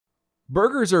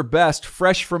Burgers are best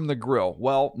fresh from the grill.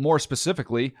 Well, more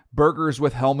specifically, burgers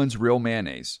with Hellmann's Real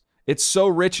Mayonnaise. It's so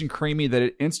rich and creamy that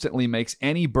it instantly makes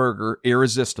any burger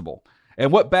irresistible.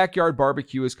 And what backyard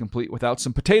barbecue is complete without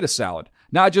some potato salad?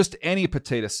 Not just any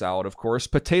potato salad, of course.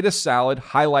 Potato salad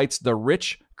highlights the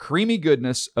rich, creamy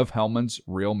goodness of Hellmann's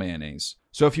Real Mayonnaise.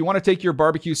 So if you want to take your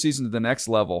barbecue season to the next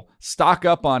level, stock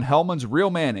up on Hellmann's Real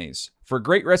Mayonnaise. For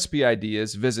great recipe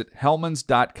ideas, visit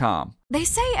hellmanns.com. They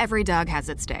say every dog has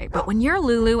its day, but when you're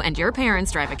Lulu and your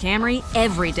parents drive a Camry,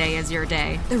 every day is your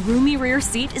day. The roomy rear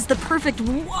seat is the perfect,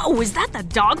 whoa, is that the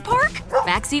dog park?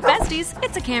 Backseat besties,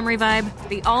 it's a Camry vibe.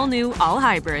 The all-new,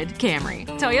 all-hybrid Camry.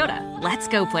 Toyota, let's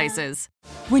go places.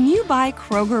 When you buy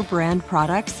Kroger brand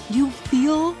products, you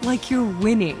feel like you're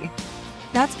winning.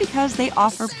 That's because they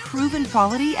offer proven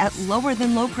quality at lower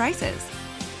than low prices.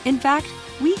 In fact,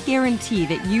 we guarantee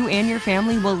that you and your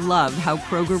family will love how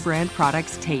Kroger brand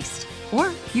products taste,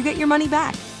 or you get your money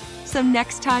back. So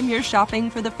next time you're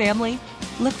shopping for the family,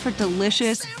 look for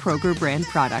delicious Kroger brand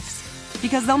products,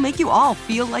 because they'll make you all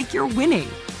feel like you're winning.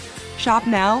 Shop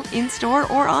now, in-store,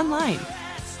 or online.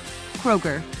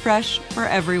 Kroger, fresh for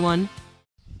everyone.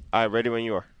 All right, ready when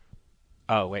you are.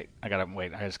 Oh, wait. I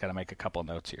just got to make a couple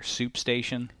notes here. Soup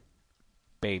Station,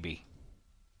 baby.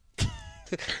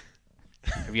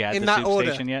 Have you had in the that Soup order.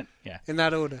 Station yet? Yeah. In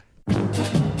that order. David.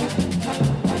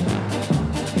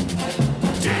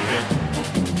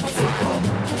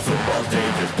 Football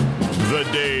David. The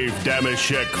Dave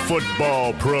Dameshek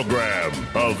Football Program.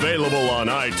 Available on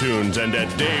iTunes and at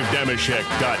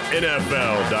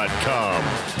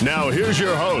davedameshek.nfl.com. Now here's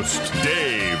your host,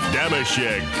 Dave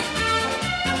Dameshek.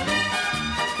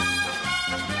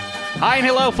 Hi and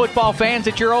hello, football fans.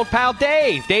 It's your old pal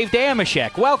Dave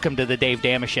Dameshek. Welcome to the Dave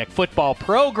Dameshek Football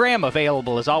Program,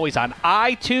 available as always on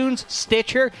iTunes,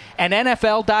 Stitcher, and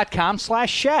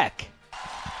NFL.com/Shek.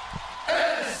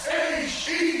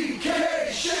 S-H-E-K,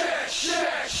 Shek,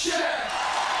 Shek, Shek.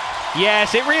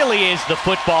 Yes, it really is the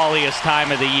footballiest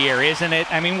time of the year, isn't it?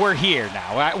 I mean, we're here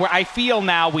now. I feel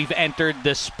now we've entered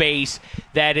the space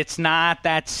that it's not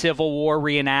that Civil War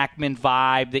reenactment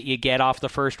vibe that you get off the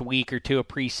first week or two of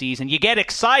preseason. You get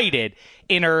excited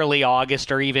in early August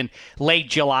or even late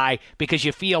July because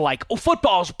you feel like, oh,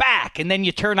 football's back. And then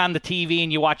you turn on the TV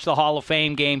and you watch the Hall of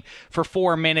Fame game for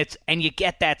 4 minutes and you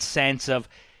get that sense of,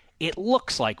 it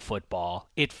looks like football.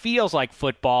 It feels like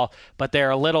football, but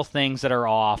there are little things that are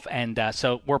off, and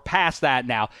so we're past that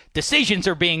now. Decisions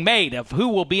are being made of who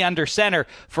will be under center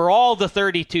for all the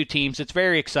 32 teams. It's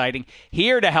very exciting.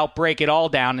 Here to help break it all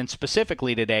down, and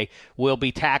specifically today, we'll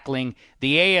be tackling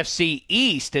the AFC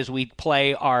East as we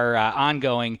play our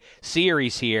ongoing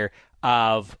series here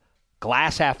of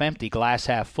glass half empty, glass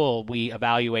half full. We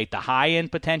evaluate the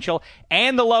high-end potential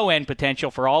and the low-end potential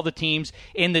for all the teams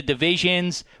in the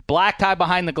divisions. Black tie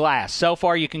behind the glass. So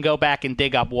far, you can go back and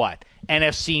dig up what?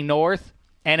 NFC North,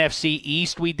 NFC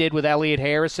East we did with Elliott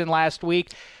Harrison last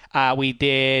week. We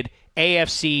did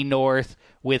AFC North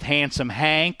with Handsome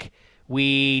Hank.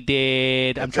 We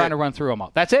did, I'm trying to run through them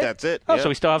all. That's it? That's it. Oh, yeah. so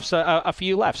we still have a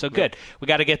few left. So good. We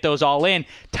got to get those all in.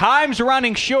 Time's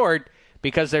running short,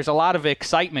 because there's a lot of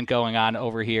excitement going on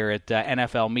over here at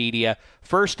NFL Media.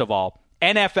 First of all,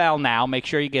 NFL Now. Make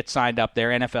sure you get signed up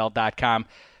there,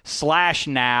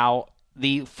 NFL.com/now.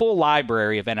 The full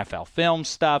library of NFL film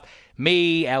stuff.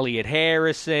 Me, Elliott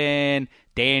Harrison,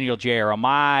 Daniel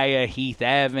Jeremiah, Heath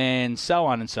Evans, so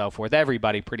on and so forth.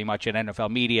 Everybody pretty much at NFL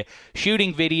Media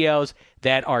shooting videos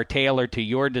that are tailored to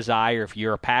your desire. If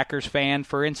you're a Packers fan,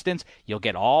 for instance, you'll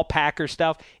get all Packers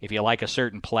stuff. If you like a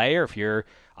certain player, if you're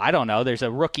I don't know, there's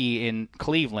a rookie in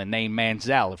Cleveland named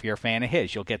Manziel. If you're a fan of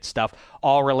his, you'll get stuff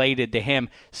all related to him.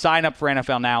 Sign up for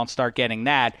NFL Now and start getting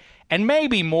that. And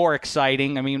maybe more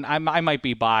exciting, I mean, I might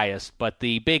be biased, but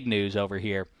the big news over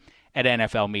here at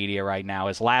NFL Media right now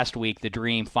is last week the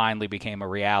dream finally became a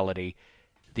reality.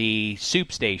 The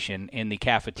Soup Station in the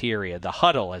cafeteria, the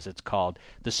Huddle as it's called,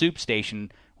 the Soup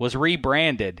Station was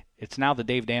rebranded. It's now the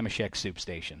Dave Dameshek Soup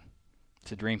Station.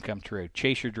 It's a dream come true.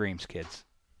 Chase your dreams, kids.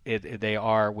 They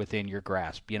are within your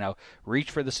grasp. You know,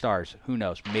 reach for the stars. Who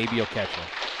knows? Maybe you'll catch one.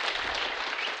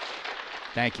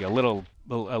 Thank you. A little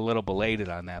belated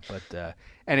on that, but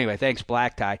anyway, thanks,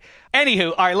 Black Tie.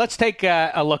 Anywho, all right, let's take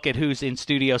a look at who's in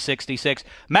Studio 66.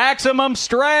 Maximum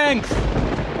Strength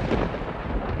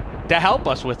to help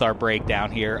us with our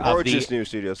breakdown here. Or just new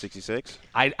Studio 66.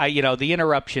 The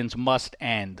interruptions must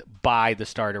end by the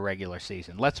start of regular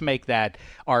season. Let's make that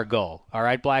our goal. All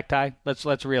right, Black Tie?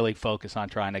 Let's really focus on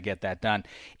trying to get that done.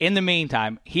 In the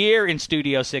meantime, here in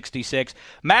Studio 66,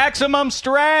 Maximum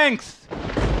Strength.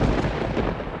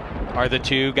 are the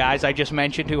two guys I just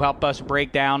mentioned who helped us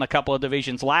break down a couple of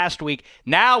divisions last week.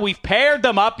 Now we've paired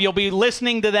them up. You'll be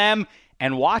listening to them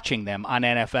and watching them on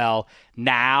NFL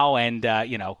Now. And, I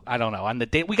don't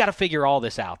know. We got to figure all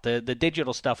this out. The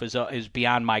digital stuff is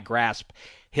beyond my grasp.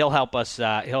 He'll help us.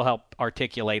 He'll help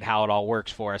articulate how it all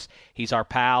works for us. He's our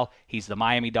pal. He's the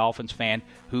Miami Dolphins fan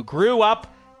who grew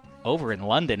up over in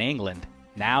London, England.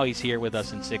 Now he's here with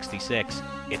us in 66.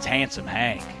 It's Handsome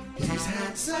Hank. He's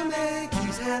Handsome Hank.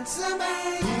 He's Handsome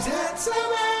Hank. He's Handsome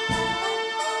Hank.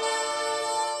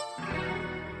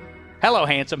 Hello,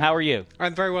 Handsome. How are you?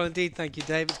 I'm very well indeed, thank you,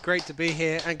 Dave. It's great to be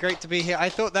here, and great to be here. I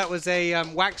thought that was a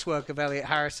waxwork of Elliot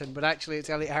Harrison, but actually it's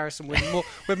Elliot Harrison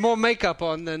with more makeup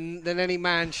on than any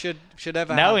man should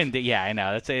ever have. No, indeed. Yeah, I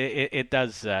know. It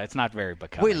does. It's not very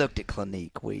becoming. We looked at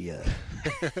Clinique.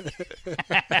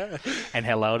 And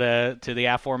hello to the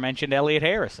aforementioned Elliot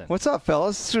Harrison. What's up,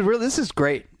 fellas? This is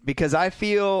great because I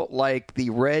feel like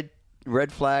the red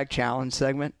flag challenge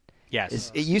segment.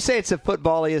 Yes. You say it's the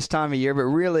footballiest time of year, but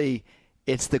really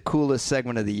it's the coolest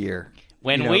segment of the year.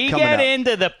 When we get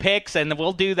into the picks, and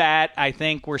we'll do that, I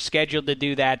think we're scheduled to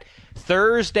do that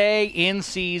Thursday in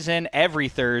season. Every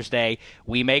Thursday,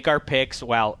 we make our picks.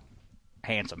 Well,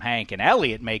 Handsome Hank and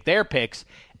Elliot make their picks,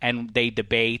 and they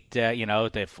debate,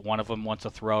 if one of them wants to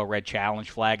throw a red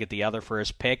challenge flag at the other for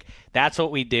his pick. That's what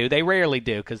we do. They rarely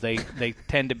do because they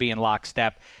tend to be in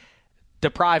lockstep,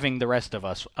 depriving the rest of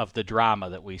us of the drama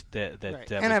that we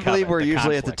right. And I believe we're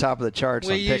usually at the top of the charts.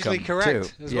 We're usually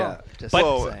correct too. as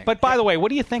well. But by the way, what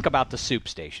do you think about the soup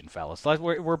station, fellas?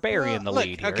 We're burying the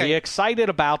lead here. Okay. Are you excited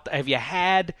about? Have you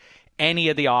had any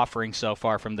of the offerings so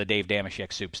far from the Dave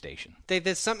Dameshek soup station? Dave,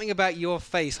 there's something about your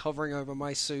face hovering over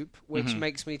my soup which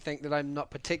makes me think that I'm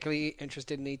not particularly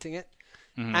interested in eating it.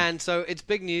 Mm-hmm. And so it's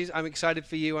big news. I'm excited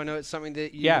for you. I know it's something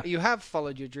that you have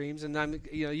followed your dreams, and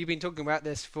you've been talking about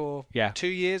this for 2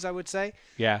 years, I would say.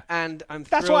 Yeah. And I'm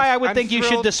That's thrilled. why I would I'm think you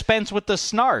thrilled. should dispense with the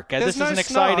snark. This is an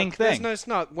exciting thing. There's no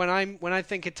snark. When I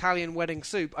think Italian wedding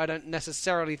soup, I don't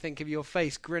necessarily think of your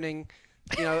face grinning.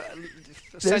 There's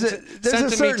a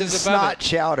certain snot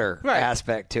chowder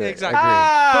aspect to it.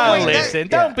 Exactly.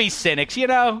 Don't be cynics.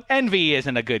 Envy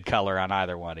isn't a good color on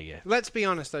either one of you. Let's be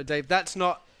honest, though, Dave. That's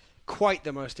not quite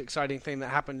the most exciting thing that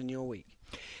happened in your week.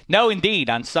 No, indeed.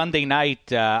 On Sunday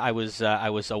night, I was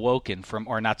awoken from,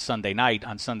 or not Sunday night,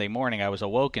 on Sunday morning, I was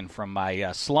awoken from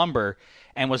my slumber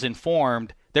and was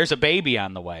informed there's a baby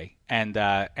on the way.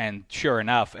 And sure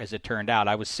enough, as it turned out,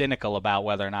 I was cynical about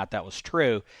whether or not that was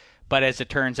true. But as it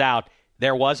turns out,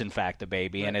 there was in fact a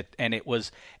baby, right. and it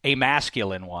was a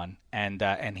masculine one.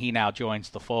 And he now joins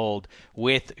the fold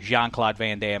with Jean-Claude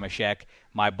Van Dameshek,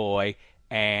 my boy.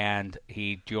 And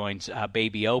he joins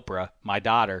baby Oprah, my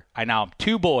daughter. I now have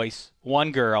 2 boys,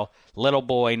 1 girl, little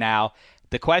boy now.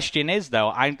 The question is,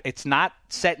 though, it's not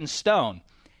set in stone.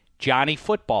 Johnny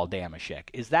Football Dameshek,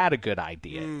 is that a good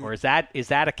idea? Or is that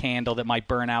a candle that might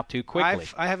burn out too quickly?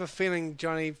 I have a feeling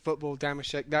Johnny Football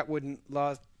Dameshek, that wouldn't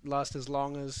last as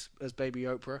long as baby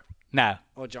Oprah. No.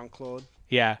 Or Jean-Claude.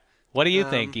 Yeah. What do you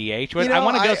think, EH? I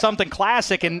want to go something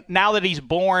classic, and now that he's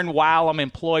born while I'm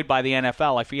employed by the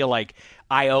NFL, I feel like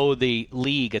I owe the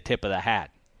league a tip of the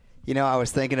hat. I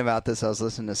was thinking about this. I was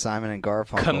listening to Simon and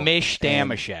Garfunkel. Kamish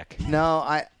Dameshek.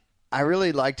 No, I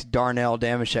really liked Darnell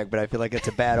Dameshek, but I feel like it's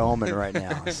a bad omen right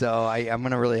now. So I'm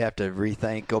going to really have to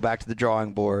rethink, go back to the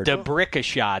drawing board.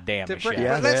 Debrickashaw Dameshek. That's pretty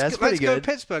good. Let's go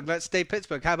Pittsburgh. Let's stay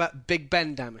Pittsburgh. How about Big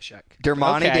Ben Dameshek?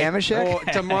 Dermonti Dameshek? Or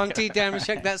Dermonti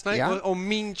Dameshek, that's nice. Yeah. Or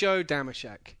Mean Joe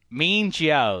Dameshek. Mean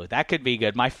Joe. That could be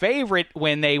good. My favorite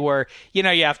when they were, you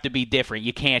have to be different.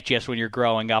 You can't just when you're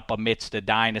growing up amidst a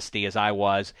dynasty as I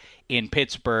was in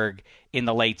Pittsburgh in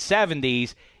the late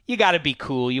 70s. You got to be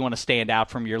cool. You want to stand out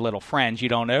from your little friends. You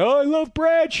don't know, I love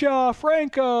Bradshaw,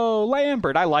 Franco,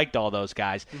 Lambert. I liked all those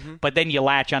guys. Mm-hmm. But then you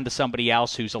latch onto somebody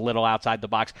else who's a little outside the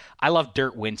box. I love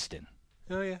Dirt Winston.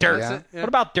 Oh, yeah. Dirt. Yeah. What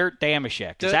about Dirt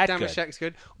Dameshek? Is that good? Dameshek's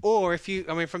good. Or if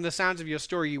from the sounds of your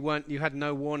story, you had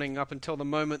no warning up until the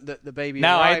moment that the baby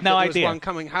arrived. I had no idea. There was one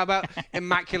coming. How about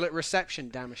Immaculate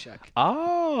Reception Dameshek?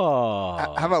 Oh.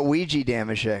 How about Ouija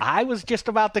Dameshek? I was just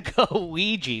about to go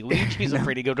Ouija. Ouija's a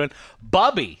pretty good one.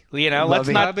 Bubby. Let's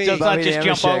not just Dameshek.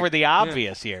 jump over the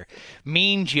obvious here.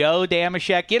 Mean Joe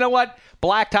Dameshek. You know what?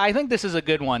 Black tie. I think this is a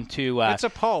good one to. It's a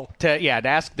poll. To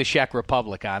ask the Czech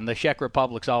Republic on. The Czech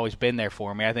Republic's always been there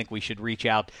for me. I think we should reach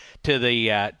out to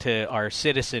to our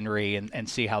citizenry and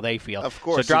see how they feel. Of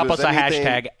course. So drop us a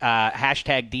hashtag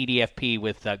DDFP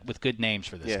with good names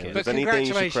for this kid. If there's anything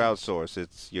you should crowdsource,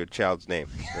 it's your child's name.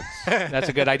 That's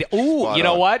a good idea. Ooh, you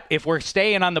know what? If we're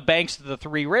staying on the banks of the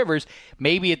Three Rivers,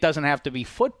 maybe it doesn't have to be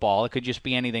football. It could just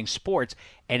be anything sports.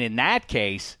 And in that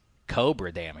case,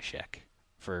 Cobra Damashek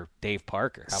for Dave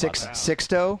Parker. How about that?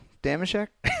 Sixto Damashek?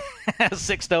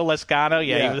 Sixto Lescano,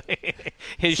 yeah.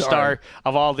 His star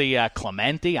of all the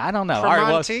Clemente. I don't know.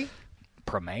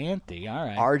 Primanti, all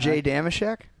right. R.J.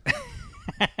 Damashek?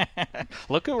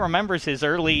 Look who remembers his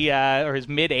early or his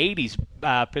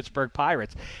mid-'80s Pittsburgh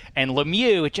Pirates. And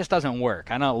Lemieux, it just doesn't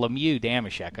work. I know Lemieux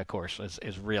Damashek, of course,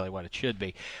 is really what it should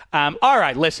be. All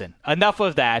right, listen, enough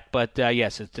of that. But,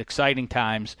 yes, it's exciting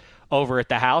times over at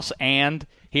the house and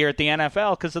here at the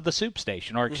NFL because of the soup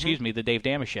station, or excuse me, the Dave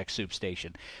Damashek soup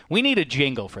station. We need a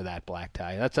jingle for that, Black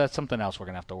Tie. That's something else we're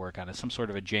going to have to work on, is some sort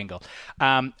of a jingle.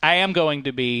 I am going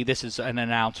to be, this is an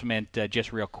announcement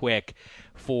just real quick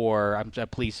for,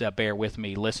 please bear with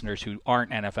me, listeners who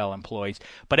aren't NFL employees,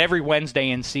 but every Wednesday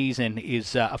in season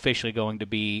is officially going to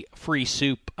be free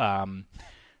soup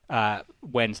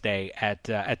Wednesday at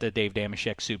the Dave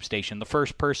Damashek soup station. The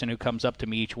first person who comes up to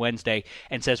me each Wednesday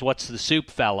and says, "What's the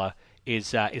soup, fella?"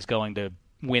 is going to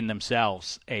win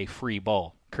themselves a free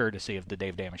bowl, courtesy of the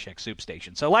Dave Damashek soup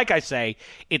station. So like I say,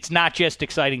 it's not just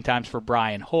exciting times for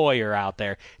Brian Hoyer out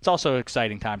there. It's also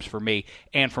exciting times for me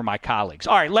and for my colleagues.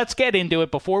 All right, let's get into it.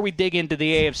 Before we dig into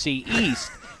the AFC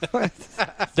East,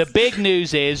 the big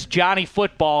news is Johnny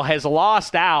Football has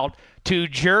lost out to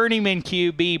journeyman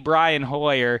QB Brian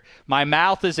Hoyer. My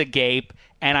mouth is agape,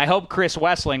 and I hope Chris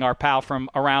Wessling, our pal from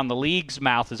around the league's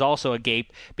mouth, is also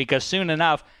agape, because soon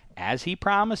enough, as he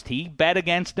promised, he bet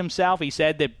against himself. He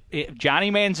said that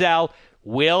Johnny Manziel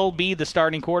will be the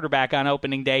starting quarterback on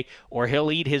opening day, or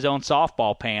he'll eat his own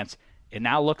softball pants. It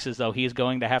now looks as though he's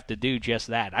going to have to do just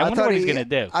that. I wonder what he's going to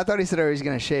do. I thought he said he was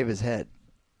going to shave his head.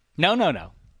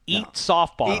 No. Eat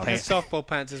softball pants. Eat his softball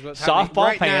pants is what's happening. Softball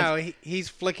right pants. Now, he's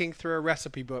flicking through a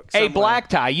recipe book somewhere. Hey, Black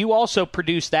Tie, you also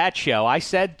produced that show. I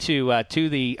said to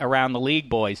the Around the League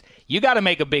boys, you got to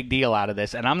make a big deal out of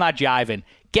this, and I'm not jiving.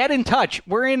 Get in touch.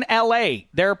 We're in L.A.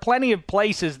 There are plenty of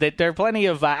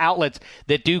outlets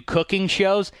that do cooking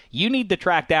shows. You need to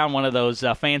track down one of those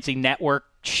fancy network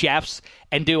chefs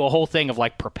and do a whole thing of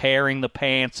like preparing the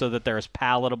pants so that they're as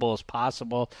palatable as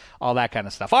possible, all that kind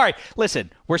of stuff. All right,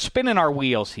 listen, we're spinning our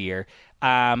wheels here.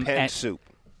 Pan soup.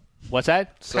 What's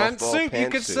that? Pan soup. You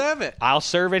could serve it. I'll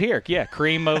serve it here. Yeah,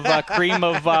 cream of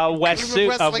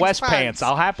West pants.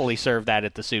 I'll happily serve that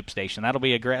at the soup station. That'll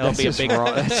be a great. That'll be a big.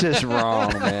 That's just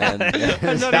wrong, man.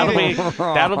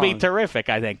 That'll be terrific,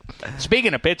 I think.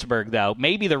 Speaking of Pittsburgh, though,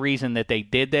 maybe the reason that they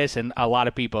did this, and a lot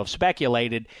of people have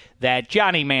speculated that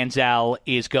Johnny Manziel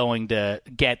is going to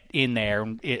get in there.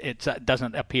 It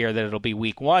doesn't appear that it'll be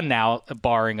week one now,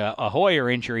 barring a Hoyer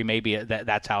injury. Maybe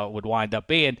that's how it would wind up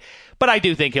being. But I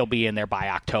do think he'll be in there by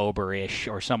October-ish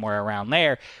or somewhere around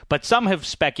there. But some have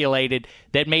speculated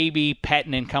that maybe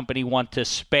Pettine and company want to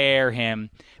spare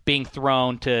him being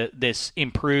thrown to this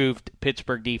improved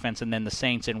Pittsburgh defense and then the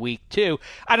Saints in week 2.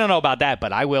 I don't know about that,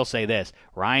 but I will say this.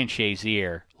 Ryan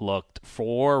Shazier looked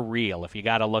for real. If you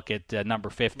got to look at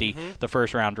number 50, the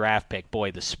first-round draft pick,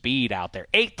 boy, the speed out there.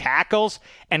 8 tackles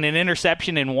and an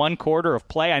interception in one quarter of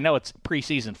play. I know it's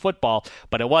preseason football,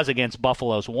 but it was against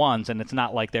Buffalo's ones, and it's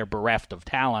not like they're bereft of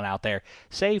talent out there,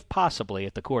 save possibly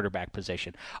at the quarterback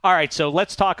position. All right, so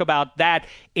let's talk about that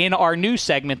in our new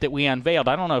segment that we unveiled.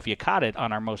 I don't know if you caught it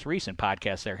on our most recent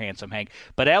podcast there, Handsome Hank,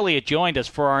 but Elliot joined us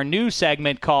for our new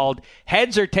segment called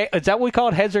Heads or Tails. Is that what we call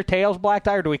it, Heads or Tails, Black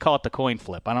Tie, or do we call it the coin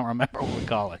flip? I don't remember what we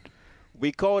call it.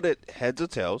 We called it Heads or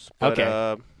Tails,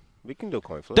 but we can do a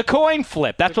coin flip. The coin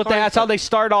flip. That's how they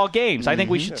start all games. I think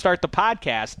we should start the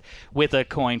podcast with a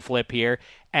coin flip here.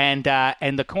 And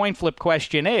the coin flip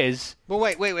question is... Well,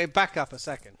 wait. Back up a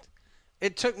second.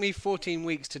 It took me 14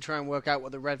 weeks to try and work out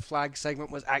what the red flag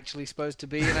segment was actually supposed to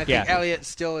be, and I think Elliot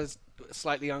still is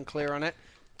slightly unclear on it.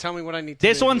 Tell me what I need to do.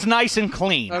 This one's nice and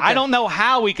clean. Okay. I don't know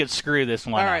how we could screw this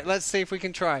one up. All right, up. Let's see if we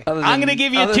can try. I'm going to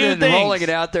give you 2 things. Rolling it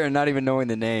out there and not even knowing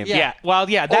the name. Yeah.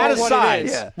 That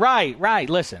aside. Right.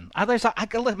 Listen,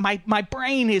 my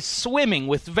brain is swimming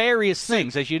with various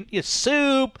things. As you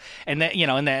soup, and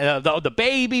the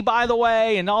baby, by the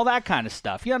way, and all that kind of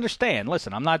stuff. You understand?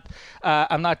 Listen, I'm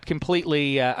not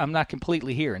completely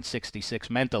here in 66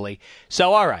 mentally.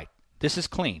 So all right, this is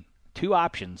clean. 2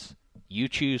 options. You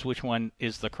choose which one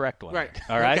is the correct one. Right.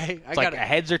 All right? Okay, it's like a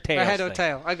heads or tails. A head or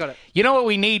tail. I got it. You know what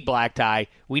we need, Black Tie?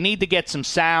 We need to get some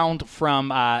sound from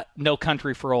No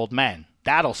Country for Old Men.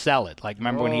 That'll sell it. Like,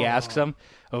 remember when he asks him,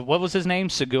 what was his name?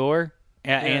 Sigur?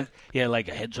 Like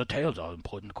heads or tails, an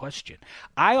important question.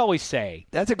 I always say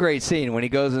that's a great scene when he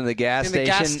goes in the gas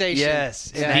station.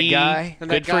 Yes, and that guy.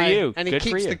 Good for you. And he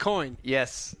keeps the coin.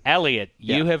 Yes, Elliot,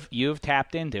 you have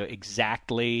tapped into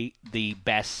exactly the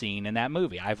best scene in that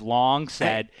movie. I've long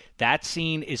said that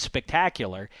scene is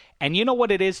spectacular, and you know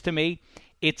what it is to me.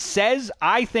 It says,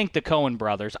 I think the Coen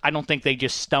brothers, I don't think they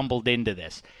just stumbled into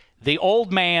this. The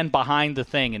old man behind the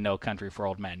thing in No Country for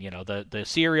Old Men, the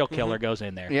serial killer goes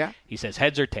in there. Yeah. He says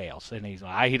heads or tails, and he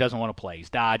doesn't want to play.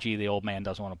 He's dodgy. The old man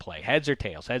doesn't want to play. Heads or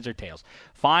tails, heads or tails.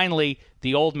 Finally,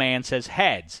 the old man says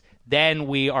heads. Then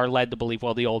we are led to believe,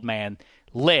 well, the old man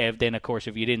lived, and of course,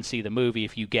 if you didn't see the movie,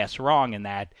 if you guess wrong in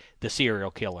that, the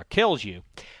serial killer kills you.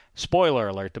 Spoiler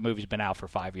alert, the movie's been out for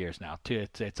 5 years now.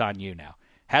 It's on you now.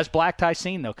 Has Black Tie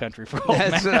seen No Country for Old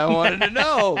Men? That's what I wanted to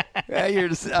know.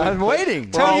 I'm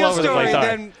waiting. We're all over the place. All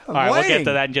then. right, we'll get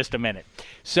to that in just a minute.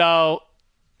 So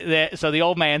the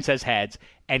old man says heads,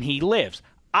 and he lives.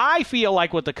 I feel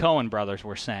like what the Coen brothers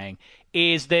were saying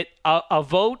is that a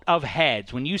vote of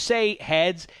heads, when you say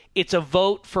heads, it's a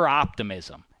vote for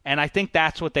optimism. And I think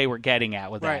that's what they were getting at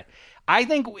with that. I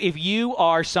think if you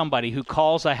are somebody who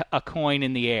calls a coin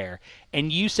in the air and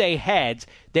you say heads,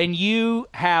 then you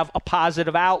have a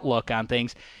positive outlook on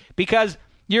things because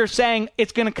you're saying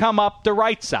it's going to come up the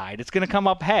right side. It's going to come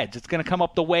up heads. It's going to come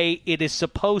up the way it is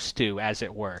supposed to, as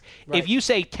it were. Right. If you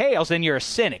say tails, then you're a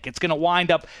cynic. It's going to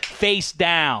wind up face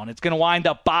down. It's going to wind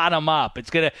up bottom up. It's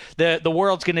going to the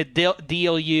world's going to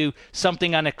deal you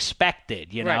something unexpected,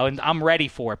 right. And I'm ready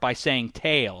for it by saying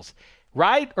tails.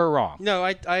 Right or wrong? No,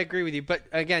 I agree with you. But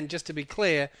again, just to be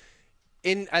clear,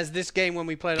 as this game when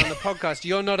we played on the podcast,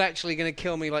 you're not actually going to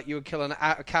kill me like you would kill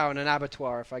a cow in an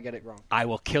abattoir if I get it wrong. I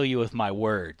will kill you with my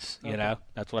words. Okay.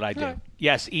 That's what I do. Right.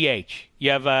 Yes, EH.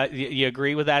 You have you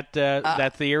agree with that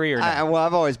that theory or not?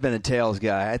 I've always been a tails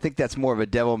guy. I think that's more of a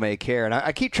devil may care, and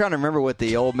I keep trying to remember what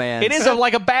the old man. It is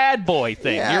like a bad boy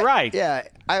thing. Yeah, you're right. Yeah.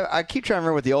 I keep trying to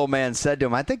remember what the old man said to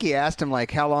him. I think he asked him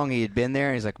how long he had been there.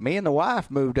 And he's like, me and the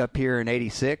wife moved up here in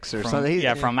 '86 or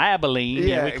something. From Abilene.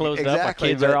 Yeah, we closed up. Our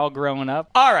kids are all growing up.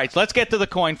 All right, so let's get to the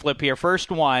coin flip here.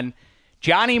 First one,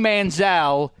 Johnny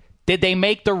Manziel. Did they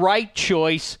make the right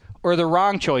choice or the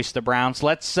wrong choice, the Browns?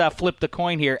 Let's flip the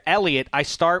coin here. Elliot, I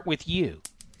start with you.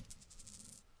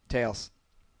 Tails.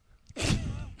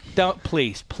 Don't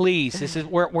please. This is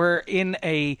we're in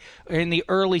the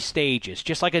early stages,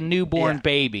 just like a newborn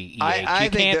baby. You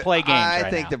can't play games right now. I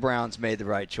think the Browns made the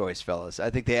right choice, fellas. I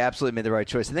think they absolutely made the right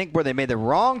choice. I think where they made the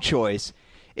wrong choice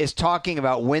is talking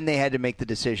about when they had to make the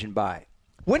decision by.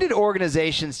 When did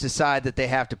organizations decide that they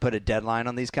have to put a deadline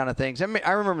on these kind of things? I mean,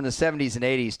 I remember in the 70s and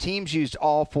 80s, teams used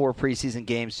all 4 preseason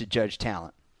games to judge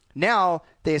talent. Now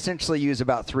they essentially use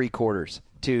about 3/4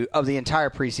 of the entire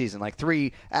preseason, like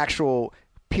 3 actual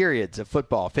periods of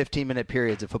football, 15-minute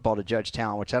periods of football to judge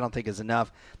talent, which I don't think is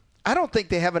enough. I don't think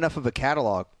they have enough of a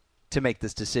catalog to make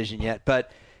this decision yet,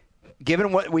 but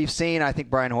given what we've seen, I think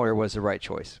Brian Hoyer was the right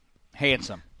choice.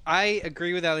 Handsome. I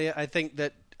agree with Elliot. I think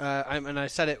that, and I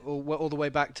said it all the way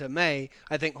back to May,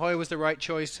 I think Hoyer was the right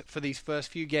choice for these first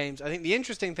few games. I think the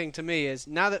interesting thing to me is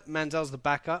now that Manziel's the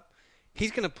backup,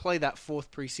 he's going to play that 4th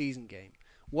preseason game.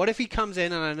 What if he comes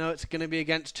in, and I know it's going to be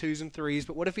against 2s and 3s,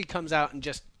 but what if he comes out and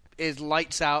just is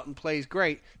lights out and plays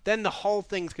great? Then the whole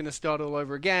thing's going to start all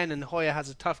over again, and Hoyer has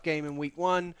a tough game in week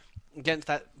 1 against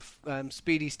that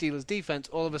speedy Steelers defense.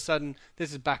 All of a sudden,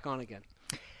 this is back on again.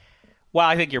 Well,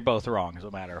 I think you're both wrong, as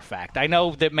a matter of fact. I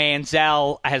know that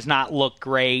Manziel has not looked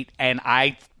great, and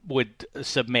I would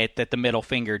submit that the middle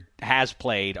finger has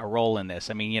played a role in this.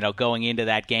 I mean, going into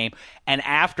that game and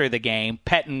after the game,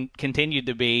 Pettine continued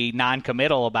to be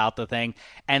non-committal about the thing,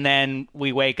 and then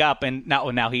we wake up and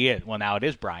now he is. Well, now it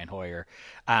is Brian Hoyer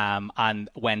on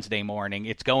Wednesday morning.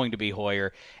 It's going to be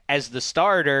Hoyer as the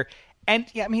starter, and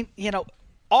I mean,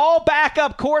 all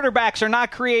backup quarterbacks are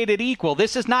not created equal.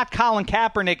 This is not Colin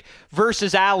Kaepernick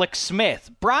versus Alex Smith.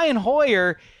 Brian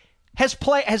Hoyer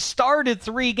has started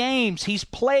 3 games. He's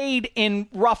played in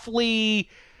roughly,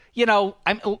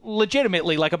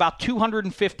 legitimately like about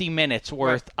 250 minutes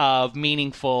worth of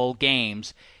meaningful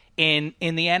games in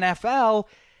the NFL.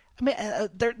 I mean,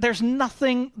 there's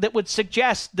nothing that would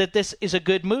suggest that this is a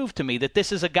good move to me, that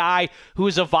this is a guy who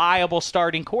is a viable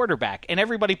starting quarterback. And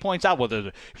everybody points out, well, he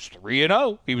was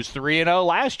 3-0. He was 3-0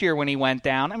 last year when he went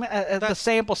down. I mean, the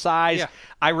sample size,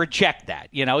 I reject that.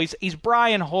 He's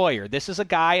Brian Hoyer. This is a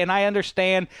guy, and I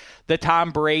understand the Tom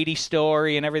Brady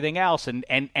story and everything else,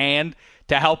 and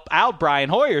to help out Brian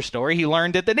Hoyer's story, he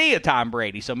learned at the knee of Tom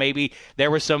Brady. So maybe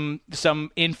there was some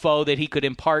info that he could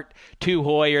impart to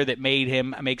Hoyer that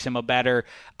makes him a better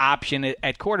option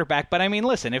at quarterback. But I mean,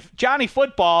 listen, if Johnny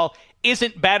Football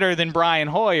isn't better than Brian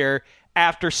Hoyer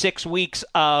after 6 weeks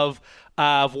of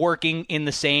working in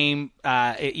the same,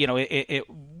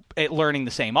 learning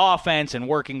the same offense and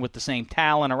working with the same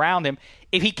talent around him,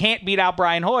 if he can't beat out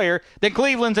Brian Hoyer, then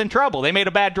Cleveland's in trouble. They made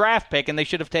a bad draft pick, and they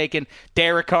should have taken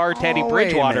Derek Carr, Teddy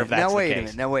Bridgewater if that's the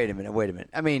case. Now, wait a minute.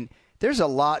 I mean, there's a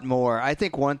lot more. I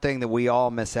think one thing that we all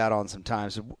miss out on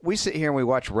sometimes, we sit here and we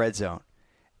watch Red Zone,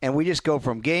 and we just go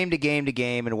from game to game to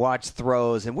game and watch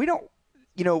throws, and we don't,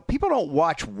 people don't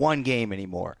watch one game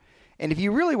anymore. And if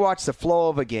you really watch the flow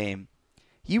of a game,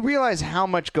 you realize how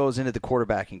much goes into the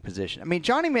quarterbacking position. I mean,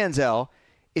 Johnny Manziel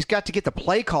has got to get the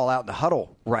play call out in the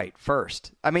huddle right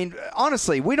first. I mean,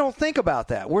 honestly, we don't think about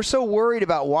that. We're so worried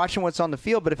about watching what's on the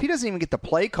field, but if he doesn't even get the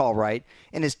play call right,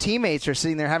 and his teammates are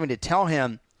sitting there having to tell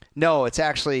him, no, it's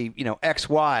actually, X,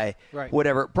 Y, right,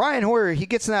 whatever. Brian Hoyer, he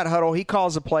gets in that huddle. He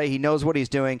calls the play. He knows what he's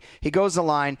doing. He goes the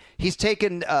line. He's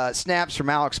taken snaps from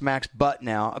Alex Mack's butt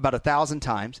now about 1,000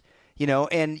 times,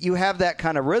 and you have that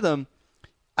kind of rhythm.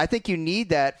 I think you need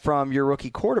that from your rookie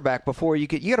quarterback before you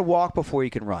got to walk before you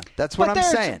can run. That's what I'm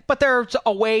saying. But there's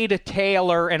a way to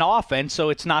tailor an offense so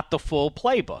it's not the full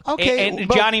playbook. Okay,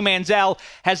 and Johnny Manziel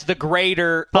has the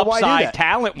greater upside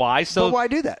talent-wise. But why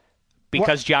do that?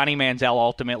 Because Johnny Manziel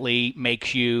ultimately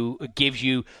gives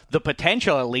you the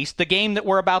potential, at least, the game that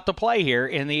we're about to play here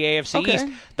in the AFC East.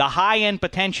 The high-end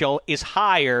potential is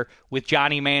higher with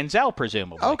Johnny Manziel,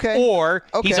 presumably. Or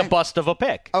he's a bust of a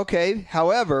pick. Okay.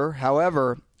 However,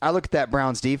 I look at that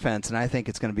Browns defense, and I think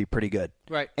it's going to be pretty good.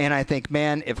 Right. And I think,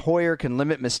 man, if Hoyer can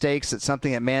limit mistakes, it's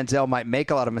something that Manziel might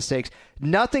make a lot of mistakes.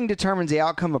 Nothing determines the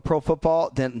outcome of pro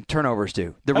football than turnovers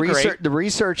do. The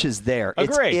research is there.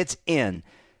 It's in.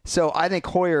 So I think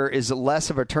Hoyer is less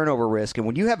of a turnover risk, and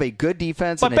when you have a good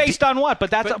defense, but based on what?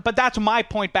 But that's my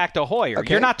point back to Hoyer.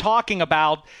 Okay. You're not talking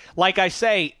about, like I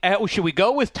say, should we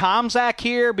go with Tomczak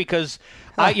here because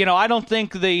I don't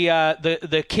think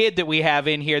the kid that we have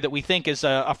in here that we think is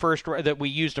that we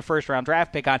used a first round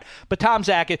draft pick on, but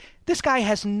Tomczak, this guy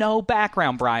has no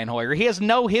background. Brian Hoyer, he has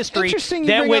no history. Interesting,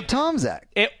 you bring up Tomczak.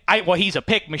 Well, he's a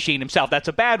pick machine himself. That's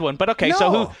a bad one. But okay, no.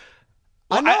 So who?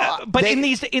 But in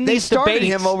these they started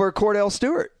debates, him over Cordell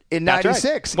Stewart in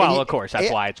 '96. Right. Well, of course, that's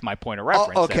why it's my point of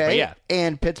reference. Okay, there, but yeah.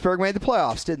 And Pittsburgh made the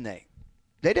playoffs, didn't they?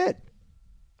 They did.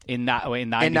 In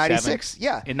 97? In 96,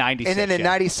 yeah. In 96, and then in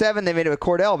 97, they made it with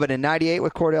Cordell, but in 98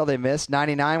 with Cordell, they missed.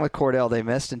 99 with Cordell, they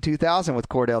missed. In 2000 with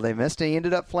Cordell, they missed. And he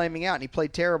ended up flaming out, and he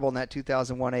played terrible in that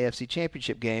 2001 AFC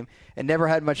Championship game and never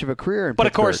had much of a career in Pittsburgh.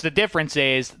 Of course, the difference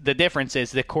is that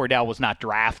Cordell was not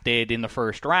drafted in the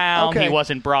first round. Okay. He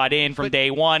wasn't brought in from day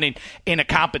one in a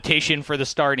competition for the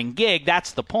starting gig.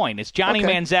 That's the point. It's Johnny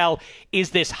Manziel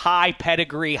is this high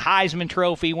pedigree Heisman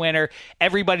Trophy winner.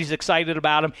 Everybody's excited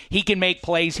about him. He can make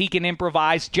plays. He can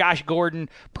improvise. Josh Gordon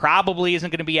probably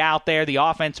isn't going to be out there. The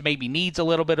offense maybe needs a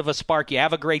little bit of a spark. You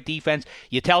have a great defense.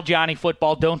 You tell Johnny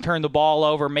Football, don't turn the ball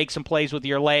over. Make some plays with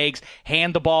your legs.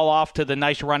 Hand the ball off to the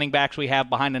nice running backs we have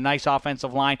behind a nice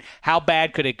offensive line. How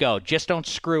bad could it go? Just don't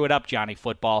screw it up, Johnny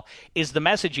Football, is the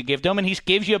message you give to him, and he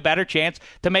gives you a better chance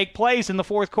to make plays in the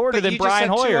fourth quarter than Brian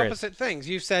Hoyer is. You just said two opposite things.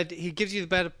 You've said he gives you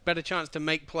the better chance to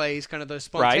make plays, kind of those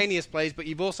spontaneous plays, but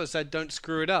you've also said don't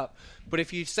screw it up. But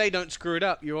if you say don't screw it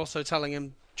up, you're also telling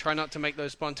him try not to make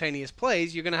those spontaneous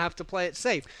plays. You're going to have to play it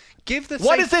safe.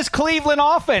 What is this Cleveland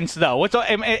offense, though?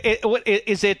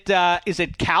 Is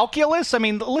it calculus? I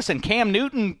mean, listen, Cam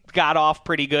Newton got off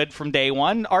pretty good from day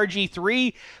one.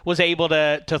 RG3 was able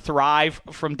to thrive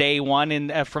from day one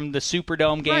from the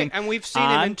Superdome game. Right, and we've seen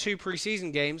him in 2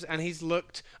 preseason games, and he's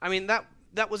looked. I mean, that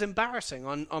was embarrassing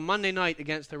on Monday night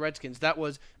against the Redskins. That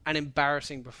was an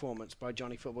embarrassing performance by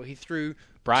Johnny Football. He threw.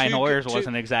 Brian Hoyers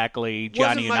wasn't exactly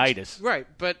Johnny Unitas, right?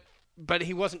 But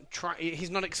he wasn't he's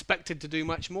not expected to do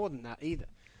much more than that either.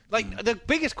 Like, the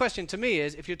biggest question to me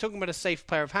is, if you're talking about a safe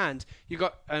pair of hands, you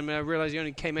got, I realize you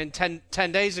only came in 10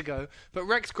 days ago, but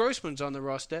Rex Grossman's on the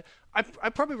roster.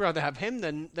 I'd probably rather have him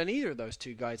than either of those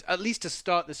two guys, at least to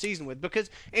start the season with, because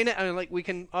we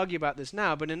can argue about this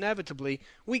now, but inevitably,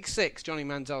 week 6, Johnny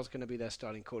Manziel's going to be their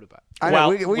starting quarterback. I know,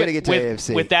 we got to get to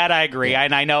AFC. With that, I agree,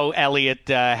 and I know Elliot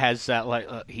has.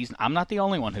 I'm not the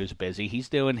only one who's busy. He's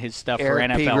doing his stuff Eric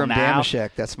for NFL Pegram now. Damashek,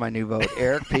 that's my new vote.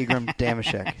 Eric Pegram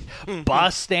Damashek.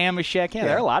 Bus Damashek. Yeah,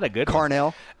 there are a lot of good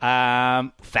Carnell.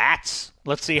 Ones. Fats.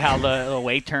 Let's see how the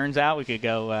weight turns out. We could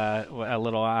go a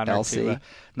little honor LC. to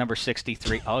number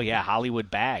 63. Oh, yeah, Hollywood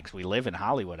Bags. We live in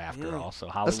Hollywood, after all. So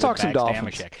Hollywood let's talk Bags, some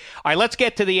Dolphins. Damashek. All right, let's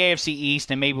get to the AFC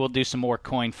East, and maybe we'll do some more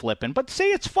coin flipping. But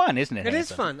see, it's fun, isn't it? It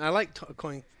is fun. I like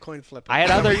coin flipping. I had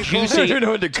other juicy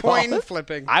coin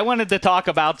flipping. I wanted to talk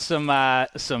about some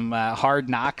hard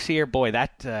knocks here. Boy,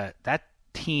 that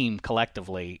team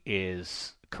collectively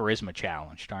is charisma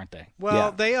challenged, aren't they?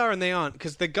 Well, they are and they aren't,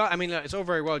 because the guy. I mean, it's all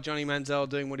very well Johnny Manziel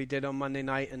doing what he did on Monday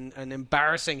night and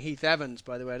embarrassing Heath Evans.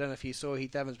 By the way, I don't know if you saw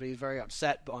Heath Evans, but he was very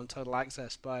upset on Total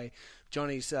Access by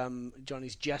Johnny's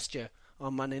gesture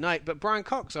on Monday night. But Brian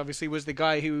Cox obviously was the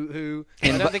guy who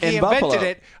In I don't think he Buffalo.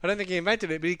 invented it. I don't think he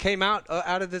invented it, but he came out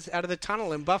of the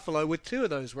tunnel in Buffalo with 2 of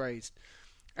those raised.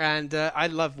 And I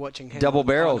love watching him.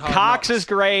 Double-barreled. Cox is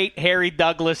great. Harry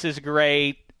Douglas is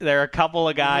great. There are a couple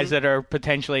of guys that are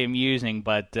potentially amusing,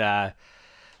 but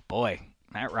boy,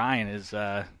 Matt Ryan is.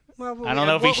 I don't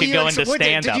know if he should go into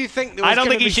stand-up. I don't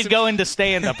think he should go into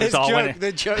stand-up.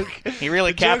 The joke. He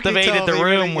really captivated the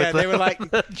room with they were like,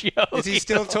 the joke. Is he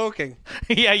still talking?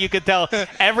 Yeah, you could tell.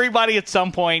 Everybody at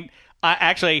some point,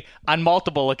 actually, on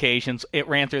multiple occasions, it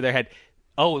ran through their head.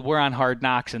 Oh, we're on Hard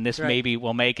Knocks, and this maybe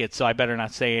will make it, so I better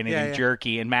not say anything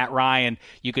jerky. And Matt Ryan,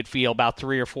 you could feel about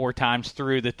 3 or 4 times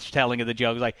through the telling of the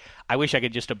joke, like, I wish I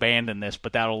could just abandon this,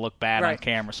 but that'll look bad on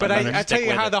camera. So but I tell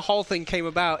you how the whole thing came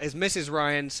about is Mrs.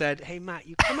 Ryan said, "Hey, Matt,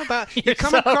 you come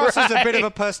across as a bit of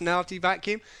a personality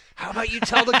vacuum. How about you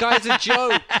tell the guys a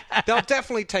joke? They'll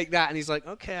definitely take that." And he's like,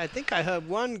 "Okay, I think I heard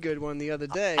one good one the other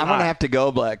day." I'm going to have to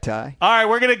go, Black Tie. All right,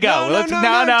 we're going to go.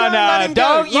 No.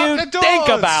 Don't you think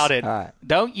about it. Right.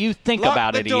 Don't you think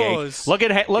about it, EA. Look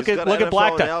at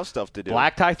Black Tie. Stuff to do.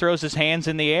 Black Tie throws his hands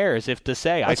in the air as if to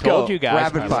say, Let's I told go. you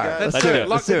guys. Rapid fire. Let's do it.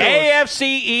 Let's do it. AFC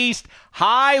East,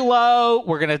 high-low.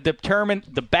 We're going to determine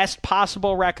the best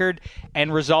possible record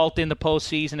and result in the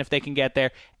postseason if they can get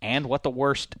there, and what the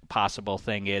worst possible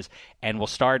thing is. And we'll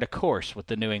start, of course, with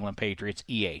the New England Patriots.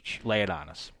 EH, lay it on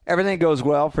us. Everything goes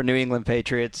well for New England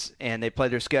Patriots, and they play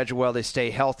their schedule well. They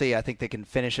stay healthy. I think they can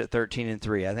finish at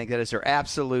 13-3. I think that is their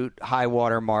absolute high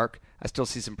water mark. I still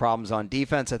see some problems on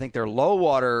defense. I think their low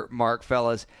water mark,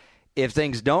 fellas, if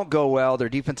things don't go well, their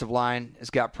defensive line has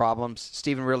got problems.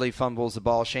 Stephen Ridley fumbles the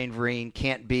ball. Shane Vereen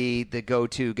can't be the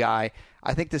go-to guy.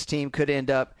 I think this team could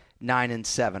end up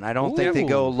 9-7. I don't think they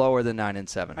go lower than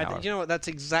 9-7. You know what? That's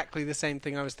exactly the same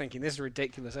thing I was thinking. This is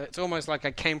ridiculous. It's almost like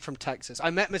I came from Texas. I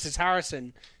met Mrs.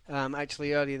 Harrison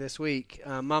actually earlier this week,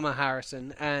 Mama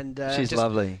Harrison, and she's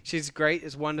lovely. She's great.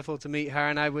 It's wonderful to meet her.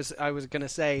 And I was going to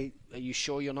say, are you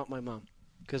sure you're not my mom?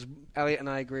 Because Elliot and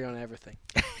I agree on everything.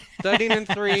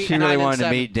 13-3. She really wanted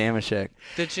to meet Damashek.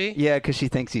 Did she? Yeah, because she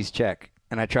thinks he's Czech.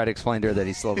 And I tried to explain to her that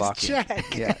he's Slovakian.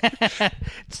 Czech. Yeah.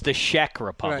 It's the Czech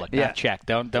Republic, not Czech.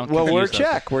 Don't well, we're those.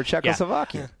 Czech. We're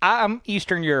Czechoslovakian. I'm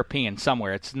Eastern European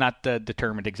somewhere. It's not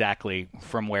determined exactly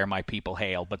from where my people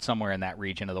hail, but somewhere in that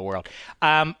region of the world.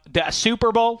 The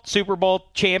Super Bowl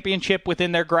championship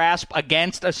within their grasp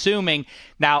against, assuming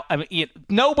now,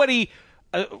 nobody.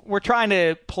 We're trying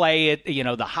to play it,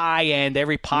 the high end,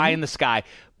 every pie in the sky,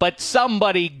 but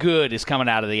somebody good is coming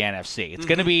out of the NFC. It's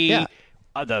going to be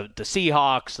the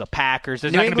Seahawks, the Packers.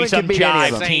 There's not going to be some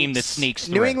jive team that sneaks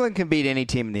through. New England can beat any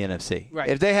team in the NFC. Right.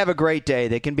 If they have a great day,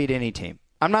 they can beat any team.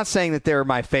 I'm not saying that they're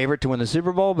my favorite to win the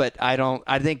Super Bowl, but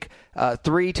I think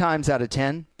 3 times out of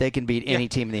 10 they can beat any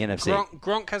team in the NFC.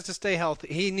 Gronk has to stay healthy.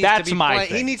 He needs That's to be my play-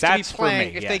 thing. He needs That's to be playing.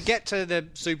 for me, if yes. they get to the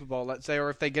Super Bowl, let's say,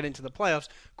 or if they get into the playoffs,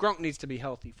 Gronk needs to be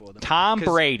healthy for them. Tom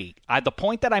Brady. The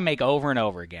point that I make over and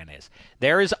over again is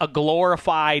there is a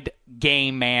glorified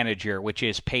game manager, which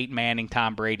is Peyton Manning,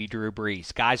 Tom Brady, Drew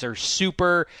Brees. Guys are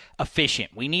super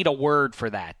efficient. We need a word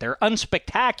for that. They're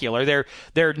unspectacular.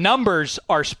 Their numbers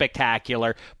are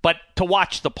spectacular, but to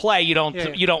watch the play, you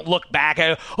don't look back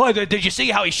at, did you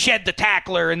see how he shed the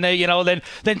tackler and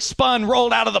then spun,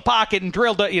 rolled out of the pocket and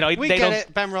drilled it. We get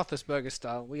it, Ben Roethlisberger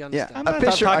style. We understand. Yeah,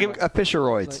 a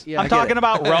Fisheroids. Yeah, I'm talking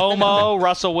about Romo,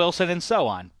 Russell Wilson, and so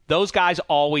on. Those guys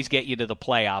always get you to the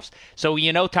playoffs. So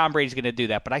Tom Brady's going to do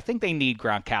that. But I think they need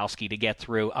Gronkowski to get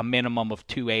through a minimum of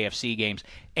 2 AFC games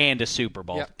and a Super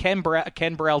Bowl. Yep.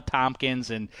 Ken Burrell Tompkins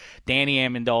and Danny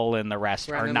Amendola and the rest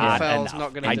Brandon are not LaFell's enough.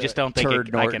 not gonna I do just it. don't think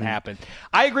it can happen.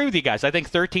 I agree with you guys. I think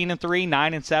 13-3,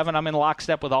 9-7. I'm in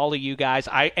lockstep with all of you guys.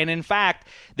 And in fact,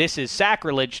 this is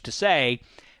sacrilege to say,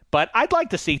 but I'd like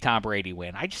to see Tom Brady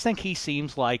win. I just think he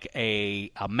seems like a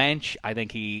mensch. I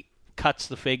think he cuts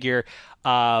the figure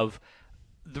of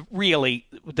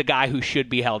the guy who should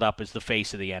be held up as the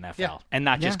face of the NFL, and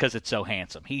not just because it's so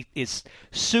handsome. He is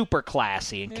super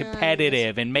classy and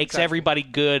competitive and makes everybody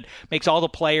good, makes all the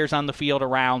players on the field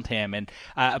around him, and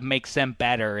makes them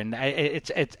better. And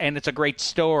it's a great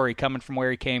story coming from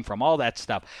where he came from, all that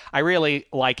stuff. I really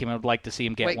like him. I'd like to see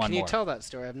him get one more. Can you tell that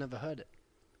story? I've never heard it.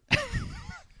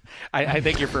 I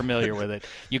think you're familiar with it.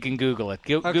 You can Google it.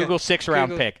 Google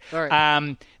 6th-round pick. All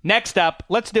right. Next up,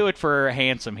 let's do it for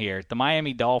Handsome here. The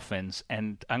Miami Dolphins,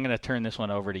 and I'm going to turn this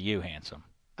one over to you, Handsome.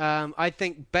 I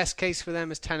think best case for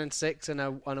them is 10-6 and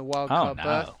a wild card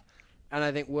berth, and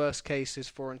I think worst case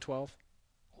is 4-12.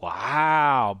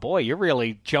 Wow, boy, you're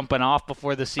really jumping off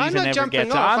before the season ever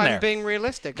gets off. on there. I'm being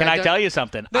realistic. Can I tell you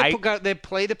something? They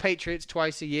play the Patriots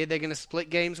twice a year. They're going to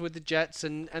split games with the Jets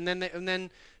and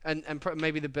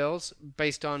maybe the Bills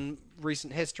based on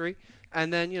recent history.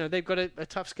 And then they've got a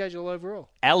tough schedule overall.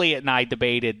 Elliot and I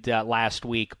debated last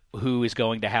week who is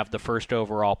going to have the first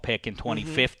overall pick in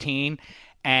 2015.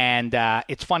 And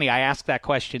it's funny, I asked that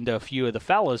question to a few of the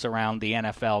fellas around the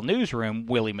NFL newsroom,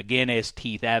 Willie McGinnis,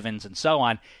 Teeth Evans, and so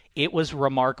on. It was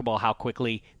remarkable how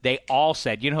quickly they all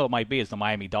said, who it might be is the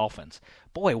Miami Dolphins.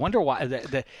 Boy, I wonder why.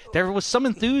 There was some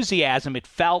enthusiasm. It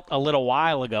felt a little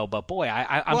while ago, but boy,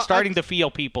 I'm starting to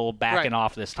feel people backing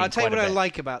off this team. I'll tell you what I bit.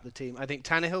 like about the team. I think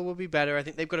Tannehill will be better. I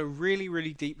think they've got a really,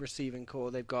 really deep receiving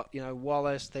core. They've got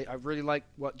Wallace. I really like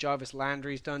what Jarvis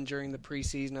Landry's done during the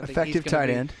preseason. I think effective tight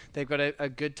end. They've got a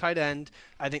good tight end.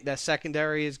 I think their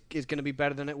secondary is going to be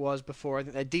better than it was before. I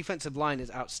think their defensive line is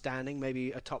outstanding,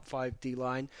 maybe a top 5 D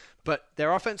line. But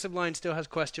their offensive line still has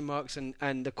question marks,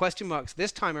 and the question marks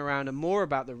this time around are more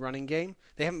about the running game.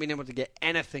 They haven't been able to get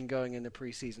anything going in the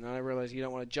preseason. And I realize you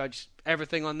don't want to judge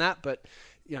everything on that, but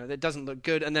that doesn't look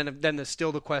good. And then there's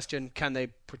still the question, can they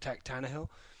protect Tannehill?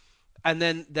 And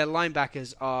then their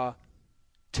linebackers are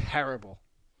terrible,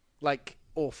 like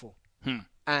awful.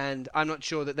 And I'm not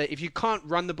sure that if you can't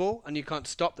run the ball and you can't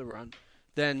stop the run,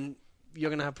 then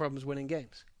you're going to have problems winning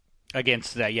games.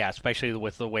 Against that, especially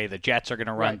with the way the Jets are going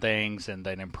to run things and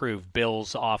then improve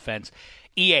Bills' offense.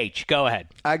 EH, go ahead.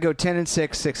 I go 10-6,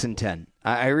 6-10.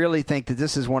 I really think that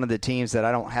this is one of the teams that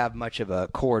I don't have much of a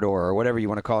corridor or whatever you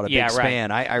want to call it, a big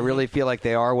span. I really feel like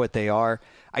they are what they are.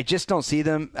 I just don't see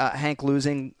them, Hank,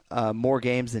 losing more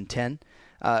games than 10.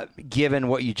 Given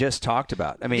what you just talked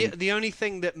about. I mean, the only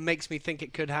thing that makes me think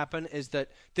it could happen is that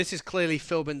this is clearly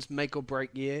Philbin's make or break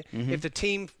year. If the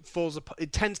team falls apart,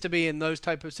 it tends to be in those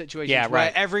type of situations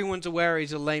where everyone's aware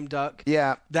he's a lame duck.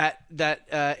 Yeah. That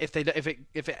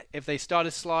if they start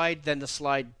a slide, then the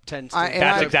slide tends to.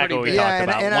 That's exactly what we talked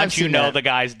about. And once the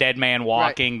guy's dead man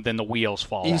walking, then the wheels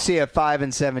fall. You off. see a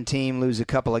 5-7 team lose a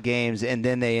couple of games, and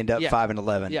then they end up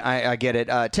 5-11. Yeah. I get it.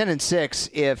 10-6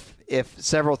 if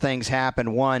several things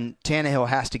happen. One, Tannehill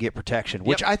has to get protection,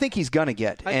 which I think he's going to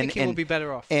get. I think he will be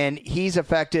better off. And he's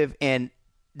effective, and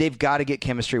they've got to get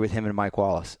chemistry with him and Mike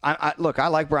Wallace. Look, I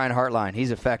like Brian Hartline. He's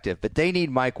effective, but they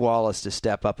need Mike Wallace to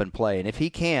step up and play. And if he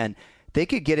can, they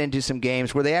could get into some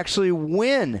games where they actually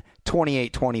win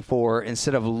 28-24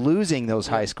 instead of losing those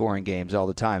high-scoring games all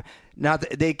the time. Now,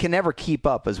 they can never keep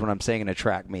up, is what I'm saying, in a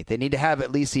track meet. They need to have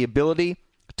at least the ability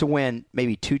to win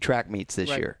maybe 2 track meets this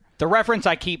year. The reference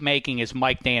I keep making is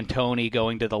Mike D'Antoni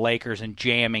going to the Lakers and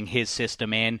jamming his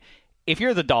system in. If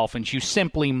you're the Dolphins, you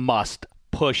simply must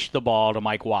push the ball to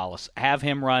Mike Wallace. Have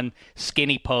him run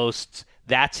skinny posts.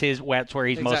 That's where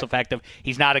he's most effective.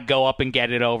 He's not a go up and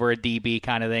get it over a DB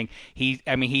kind of thing. He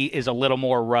is a little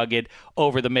more rugged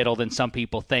over the middle than some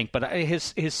people think, but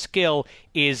his skill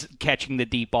is catching the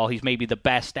deep ball. He's maybe the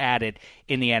best at it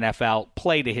in the NFL.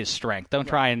 Play to his strength. Don't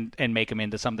try and make him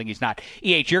into something he's not.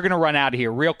 EH, you're going to run out of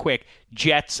here real quick.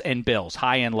 Jets and Bills,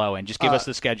 high and low end. Just give us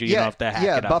the schedule. You don't have to hack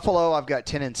it up. Buffalo, I've got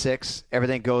 10-6.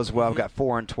 Everything goes well. I've got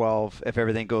 4-12. If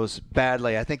everything goes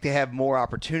badly, I think they have more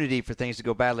opportunity for things to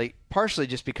go badly, partially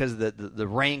just because of the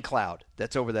rain cloud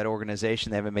that's over that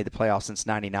organization. They haven't made the playoffs since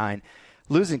 99.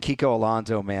 Losing Kiko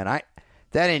Alonso, man,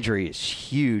 that injury is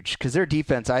huge because their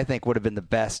defense, I think, would have been the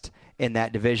best in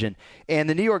that division. And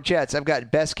the New York Jets, I've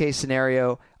got best case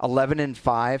scenario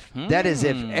 11-5. That is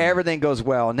if everything goes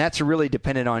well, and that's really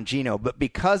dependent on Geno. But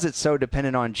because it's so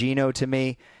dependent on Geno, to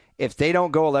me, if they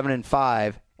don't go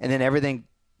 11-5 and then everything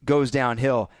goes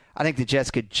downhill, I think the Jets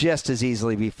could just as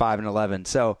easily be 5-11.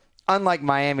 So unlike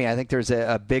Miami, I think there's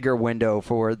a bigger window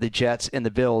for the Jets and the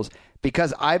Bills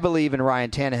because I believe in Ryan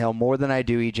Tannehill more than I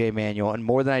do E.J. Manuel and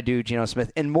more than I do Geno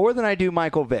Smith and more than I do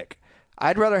Michael Vick.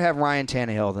 I'd rather have Ryan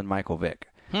Tannehill than Michael Vick.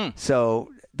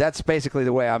 So that's basically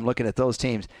the way I'm looking at those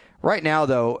teams. Right now,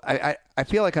 though, I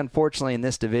feel like, unfortunately, in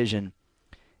this division,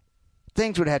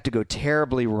 things would have to go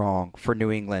terribly wrong for New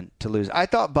England to lose. I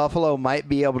thought Buffalo might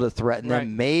be able to threaten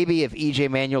them. Maybe if E.J.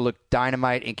 Manuel looked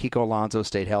dynamite and Kiko Alonso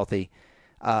stayed healthy.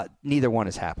 Neither one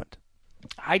has happened.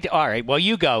 All right. Well,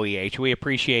 you go, EH. We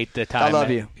appreciate the time. I love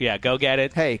you. Yeah, go get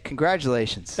it. Hey,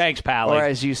 congratulations. Thanks, Pally. Or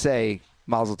as you say,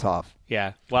 Mazel tov.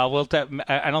 Yeah. Well,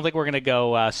 I don't think we're going to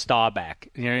go Staubach.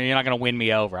 You're not going to win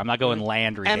me over. I'm not going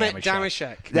Landry. Emmett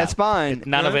Damashek. That's fine.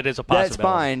 None of it is a possibility. That's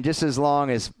fine, just as long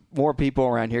as more people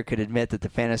around here could admit that the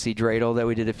fantasy dreidel that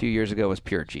we did a few years ago was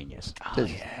pure genius.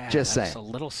 Just saying. That's a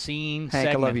little scene Hank,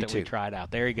 segment we tried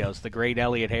out. There he goes, the great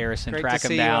Elliot Harrison. Great Track to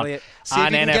him see down you,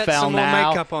 on NFL NFL get some Now. more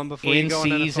makeup on before in you go on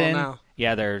season. NFL Now.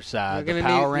 Yeah, there's the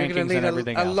power rankings and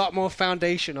everything else. A lot more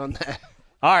foundation on there.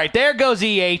 All right, there goes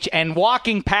EH, and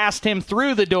walking past him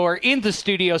through the door into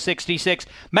Studio 66,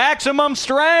 Maximum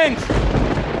Strength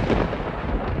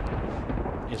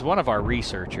is one of our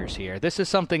researchers here. This is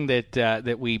something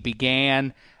that we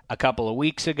began a couple of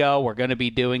weeks ago. We're going to be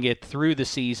doing it through the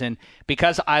season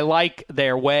because I like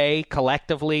their way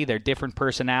collectively, their different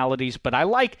personalities, but I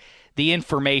like the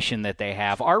information that they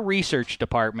have. Our research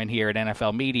department here at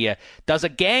NFL Media does a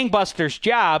gangbusters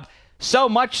job. So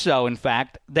much so, in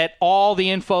fact, that all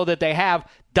the info that they have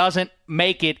doesn't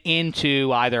make it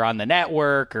into either on the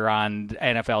network or on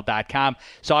NFL.com.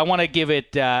 So I want to give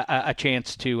it a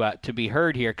chance to be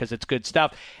heard here because it's good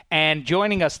stuff. And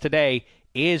joining us today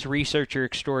is researcher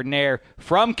extraordinaire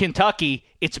from Kentucky.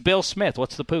 It's Bill Smith.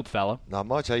 What's the poop, fella? Not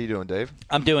much. How you doing, Dave?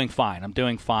 I'm doing fine.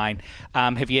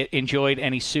 Have you enjoyed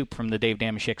any soup from the Dave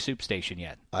Damashek Soup Station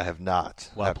yet? I have not.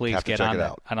 Well, please have get on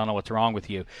that. I don't know what's wrong with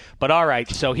you. But all right,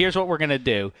 so here's what we're going to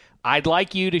do. I'd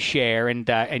like you to share,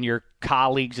 and your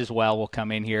colleagues as well will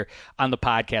come in here on the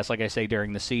podcast, like I say,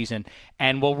 during the season.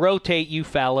 And we'll rotate you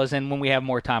fellas, and when we have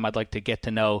more time, I'd like to get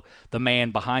to know the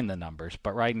man behind the numbers.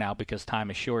 But right now, because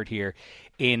time is short here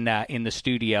in the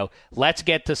studio, let's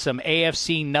get to some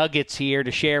AFC nuggets here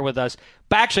to share with us.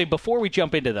 But actually, before we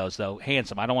jump into those, though,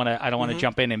 Handsome, I don't want to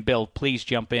jump in, and Bill, please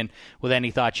jump in with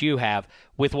any thoughts you have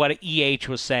with what EH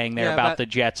was saying there about the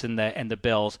Jets and the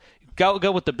Bills.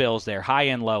 Go with the Bills there, high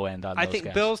end, low end on those guys. I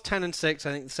think Bills 10-6.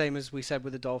 I think the same as we said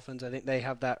with the Dolphins. I think they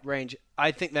have that range.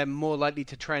 I think they're more likely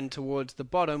to trend towards the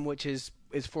bottom, which is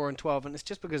 4-12, and it's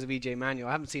just because of EJ Manuel.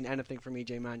 I haven't seen anything from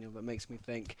EJ Manuel that makes me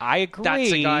think I agree.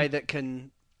 That's a guy that can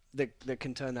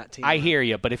turn that team. I hear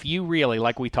you, but if you really,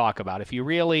 like we talk about, if you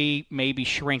really maybe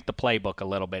shrink the playbook a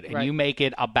little bit and you make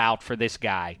it about for this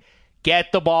guy.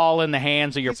 Get the ball in the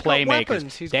hands of your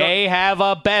playmakers. They have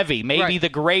a bevy, maybe the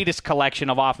greatest collection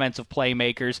of offensive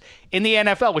playmakers in the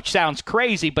NFL, which sounds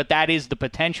crazy, but that is the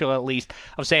potential, at least,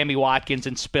 of Sammy Watkins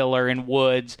and Spiller and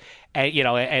Woods,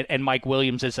 and Mike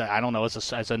Williams as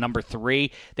a number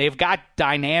 3. They've got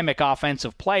dynamic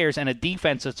offensive players and a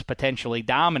defense that's potentially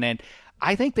dominant.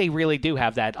 I think they really do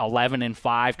have that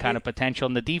 11-5 kind of potential,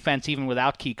 and the defense, even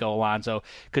without Kiko Alonso,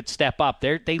 could step up.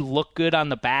 They look good on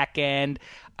the back end.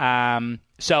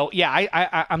 So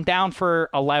yeah, I'm down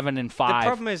for 11-5. The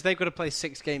problem is they've got to play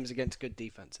 6 games against good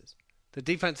defenses. The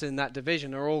defenses in that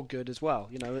division are all good as well,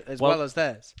 as well as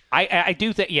theirs. I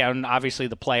do think, and obviously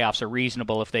the playoffs are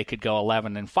reasonable if they could go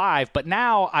 11-5. But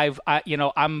now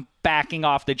I'm backing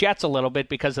off the Jets a little bit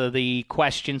because of the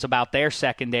questions about their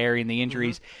secondary and the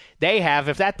injuries they have.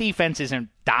 If that defense isn't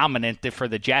dominant for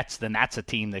the Jets, then that's a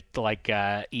team that, like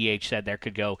EH said, there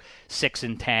could go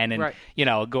 6-10. And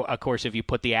of course, if you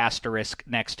put the asterisk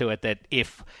next to it, that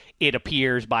if it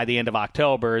appears by the end of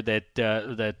October that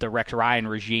the Rex Ryan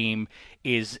regime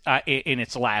is in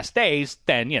its last days,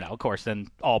 then of course, then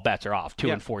all bets are off.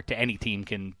 2-4 to any team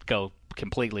can go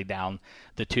completely down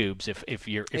the tubes if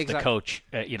the coach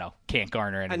can't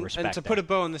garner any respect. And to put a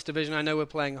bow on this division, I know we're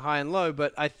playing high and low,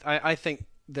 but I think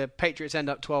the Patriots end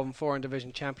up 12-4 and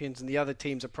division champions, and the other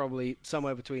teams are probably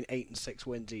somewhere between 8 and 6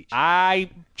 wins each. I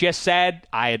just said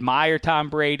I admire Tom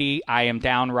Brady. I am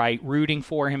downright rooting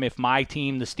for him. If my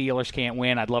team, the Steelers, can't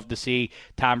win, I'd love to see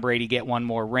Tom Brady get one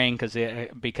more ring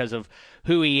because of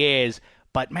who he is.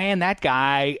 But, man, that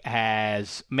guy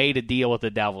has made a deal with the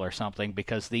devil or something,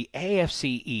 because the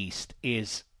AFC East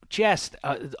is just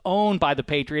owned by the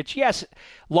Patriots. Yes,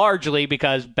 largely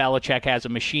because Belichick has a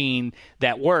machine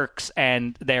that works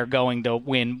and they're going to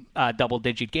win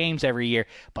double-digit games every year.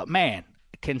 But, man,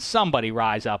 can somebody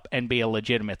rise up and be a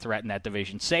legitimate threat in that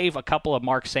division? Save a couple of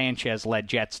Mark Sanchez-led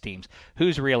Jets teams.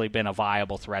 Who's really been a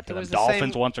viable threat to them?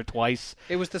 Dolphins once or twice.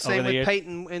 It was the same with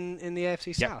Peyton in the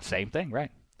AFC South. Yeah, same thing,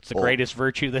 right. It's the greatest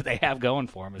virtue that they have going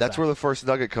for them. That's where the first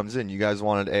nugget comes in. You guys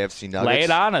wanted AFC nuggets. Lay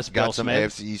it on us, Bill Got some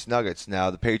Smith. AFC East nuggets.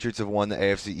 Now, the Patriots have won the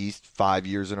AFC East 5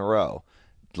 years in a row.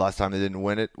 Last time they didn't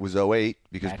win it was 2008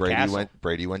 because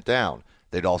Brady went down.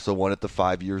 They'd also won it the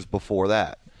 5 years before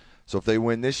that. So if they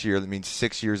win this year, that means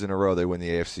 6 years in a row they win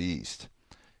the AFC East.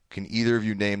 Can either of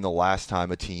you name the last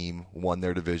time a team won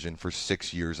their division for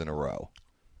 6 years in a row?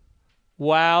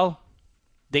 Well,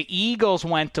 the Eagles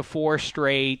went to 4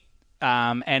 straight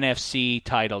NFC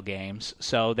title games,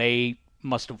 so they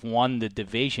must have won the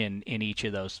division in each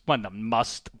of those. Well, not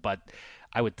must, but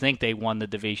I would think they won the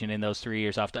division in those 4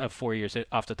 years off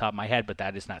the top of my head, but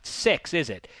that is not 6, is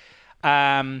it?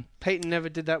 Peyton never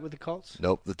did that with the Colts?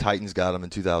 Nope. The Titans got him in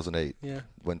 2008. Yeah.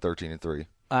 Went 13-3.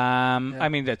 I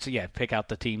mean, pick out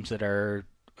the teams that are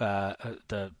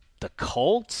the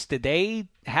Colts. Did they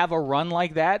have a run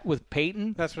like that with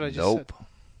Peyton? That's what I just said.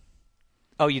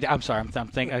 Oh, I'm sorry. I'm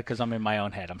thinking because I'm in my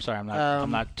own head. I'm sorry.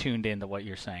 I'm not tuned into what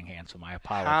you're saying, Handsome. I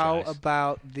apologize. How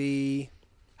about the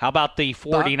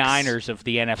 49ers of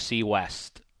the NFC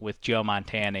West with Joe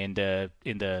Montana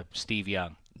into Steve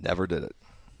Young? Never did it.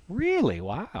 Really?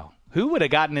 Wow. Who would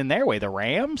have gotten in their way? The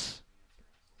Rams?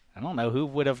 I don't know who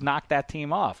would have knocked that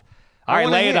team off. All right,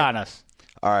 lay it on us.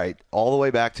 All right, all the way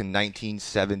back to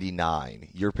 1979,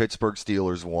 your Pittsburgh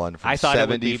Steelers won from 74 it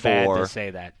would be bad to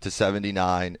say that. to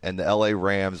 79, and the LA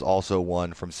Rams also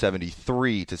won from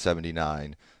 73 to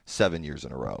 79, 7 years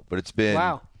in a row. But it's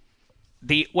been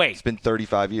it's been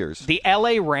 35 years. The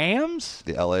LA Rams?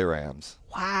 The LA Rams.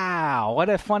 Wow, what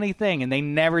a funny thing. And they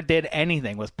never did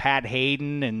anything with Pat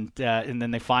Hayden, and then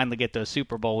they finally get to a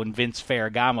Super Bowl when Vince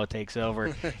Ferragamo takes over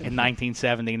in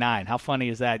 1979. How funny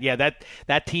is that? Yeah,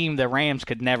 that team, the Rams,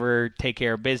 could never take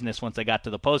care of business once they got to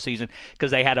the postseason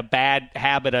because they had a bad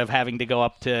habit of having to go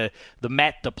up to the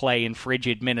Met to play in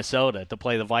frigid Minnesota to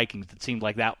play the Vikings. It seemed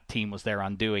like that team was their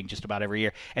undoing just about every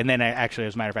year. And then, actually,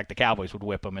 as a matter of fact, the Cowboys would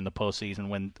whip them in the postseason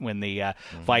when the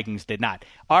Vikings did not.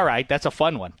 All right, that's a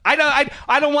fun one.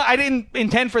 I didn't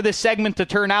intend for this segment to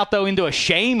turn out, though, into a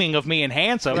shaming of me and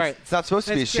Handsome. Right. It's not supposed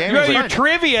to be a shaming. You're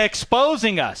trivia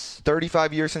exposing us.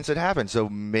 35 years since it happened, so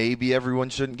maybe everyone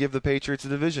shouldn't give the Patriots a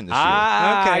division this year. Okay,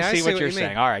 I see what you're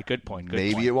saying. All right, good point.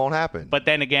 Maybe it won't happen. But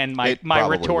then again, my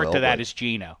retort to that is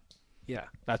Geno. Yeah.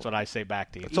 That's what I say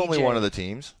back to you. It's only one of the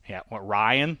teams. Yeah. What,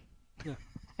 Ryan? Yeah.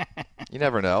 You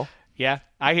never know. Yeah,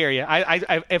 I hear you.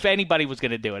 I if anybody was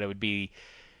going to do it, it would be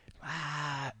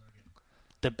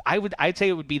I'd say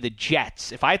it would be the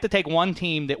Jets. If I had to take one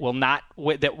team that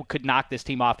could knock this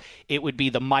team off, it would be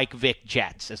the Mike Vick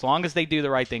Jets. As long as they do the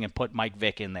right thing and put Mike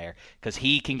Vick in there, because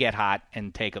he can get hot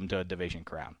and take them to a division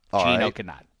crown. Geno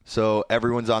cannot. So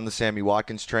everyone's on the Sammy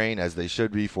Watkins train, as they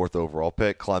should be. 4th overall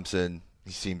pick, Clemson.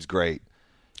 He seems great.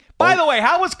 By the way,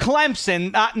 how was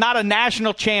Clemson not a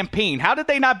national champion? How did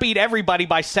they not beat everybody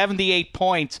by 78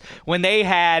 points when they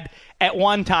had, at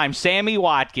one time, Sammy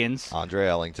Watkins, Andre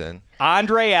Ellington,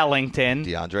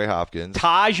 DeAndre Hopkins,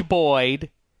 Taj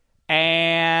Boyd,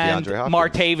 and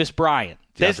Martavis Bryant?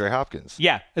 DeAndre Hopkins.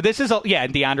 Yeah, and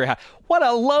DeAndre Hopkins. What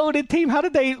a loaded team. How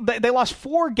did they lost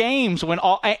 4 games and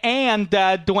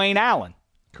Dwayne Allen.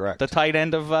 Correct. The tight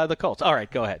end of the Colts. All right,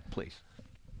 go ahead, please.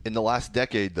 In the last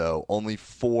decade, though, only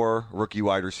 4 rookie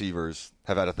wide receivers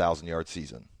have had a 1,000-yard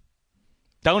season.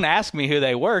 Don't ask me who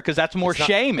they were, because that's more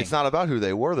shaming. It's not about who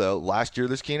they were, though. Last year,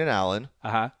 there's Keenan Allen.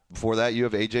 Before that, you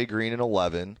have A.J. Green in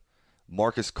 11.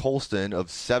 Marcus Colston of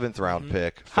 7th-round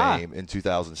pick fame in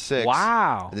 2006.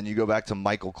 Wow. And then you go back to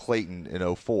Michael Clayton in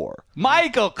 2004.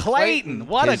 Michael Clayton.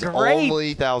 What a great. His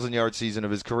only 1,000-yard season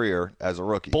of his career as a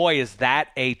rookie. Boy, is that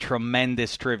a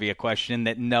tremendous trivia question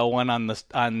that no one on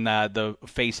the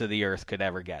face of the earth could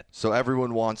ever get. So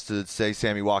everyone wants to say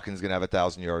Sammy Watkins is going to have a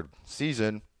 1,000-yard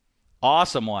season.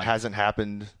 Awesome one. Hasn't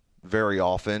happened very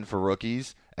often for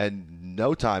rookies, and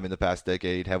no time in the past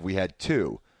decade have we had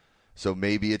 2. So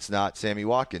maybe it's not Sammy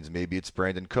Watkins. Maybe it's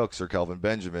Brandon Cooks or Kelvin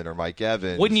Benjamin or Mike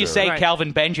Evans. Wouldn't you say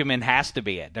Kelvin Benjamin has to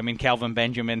be it? I mean, Kelvin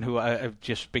Benjamin, who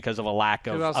just because of a lack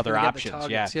of other options.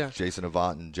 Jason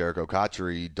Avant and Jericho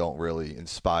Cotchery don't really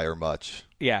inspire much.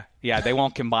 Yeah, they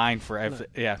won't combine for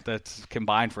that's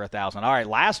combined for 1,000. All right,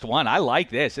 last one. I like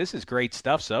this. This is great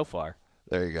stuff so far.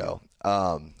 There you go.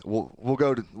 We'll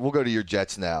go to your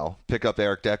Jets now. Pick up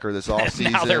Eric Decker this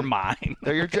offseason. Now they're mine.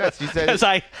 They're your Jets. You said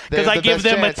because I give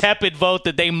them a tepid vote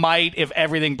that they might, if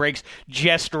everything breaks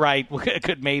just right,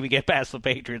 could maybe get past the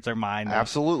Patriots. They're mine. Though.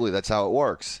 Absolutely, that's how it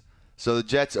works. So the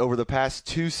Jets over the past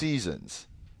 2 seasons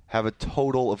have a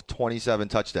total of 27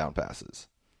 touchdown passes.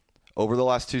 Over the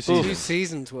last 2 seasons. 2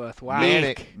 seasons worth. Wow.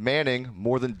 Manning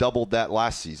more than doubled that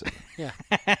last season. Yeah.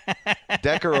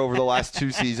 Decker over the last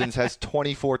 2 seasons has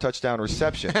 24 touchdown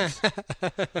receptions.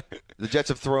 The Jets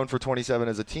have thrown for 27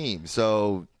 as a team.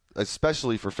 So,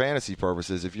 especially for fantasy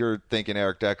purposes, if you're thinking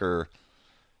Eric Decker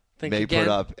put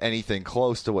up anything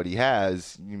close to what he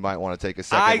has, you might want to take a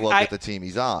second look at the team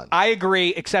he's on. I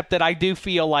agree, except that I do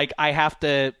feel like I have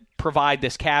to provide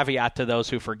this caveat to those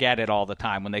who forget it all the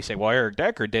time when they say, well, Eric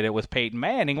Decker did it with Peyton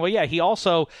Manning. Well, yeah, he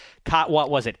also caught,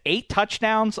 8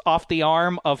 touchdowns off the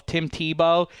arm of Tim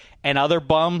Tebow and other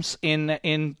bums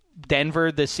in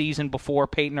Denver the season before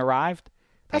Peyton arrived?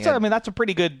 That's a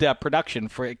pretty good production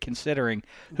for considering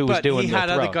who was doing the throw. But he had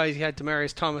other guys. He had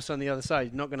Demaryius Thomas on the other side.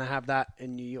 You're not going to have that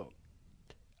in New York.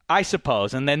 I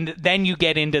suppose. And then you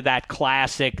get into that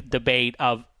classic debate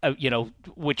of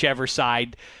whichever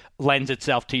side lends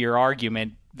itself to your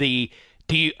argument.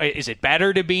 Is it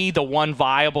better to be the one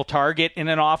viable target in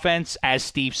an offense, as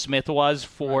Steve Smith was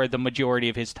for the majority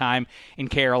of his time in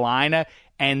Carolina,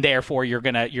 and therefore your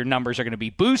numbers are going to be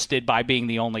boosted by being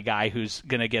the only guy who's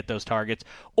going to get those targets,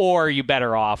 or are you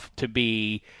better off to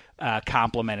be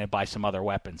complemented by some other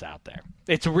weapons out there?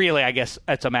 It's really, I guess,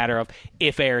 it's a matter of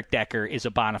if Eric Decker is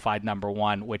a bona fide number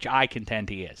one, which I contend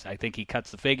he is. I think he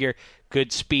cuts the figure,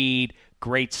 good speed,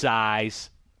 great size,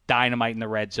 dynamite in the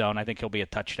red zone. I think he'll be a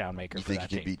touchdown maker for that team. You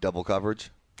think he can beat double coverage?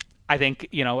 I think,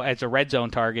 as a red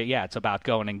zone target, it's about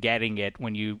going and getting it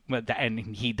and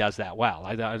he does that well.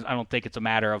 I don't think it's a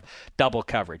matter of double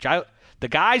coverage. The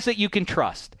guys that you can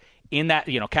trust in that,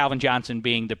 Calvin Johnson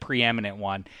being the preeminent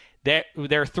one, there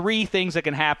are three things that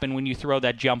can happen when you throw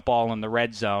that jump ball in the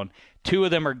red zone. Two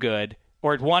of them are good,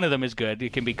 or one of them is good.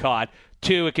 It can be caught.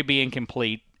 Two, it could be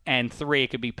incomplete. And three,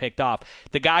 it could be picked off.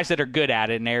 The guys that are good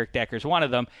at it, and Eric Decker's one of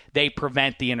them, they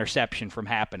prevent the interception from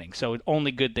happening. So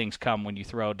only good things come when you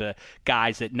throw to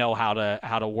guys that know how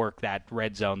to work that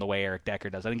red zone the way Eric Decker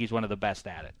does. I think he's one of the best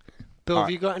at it. Bill, have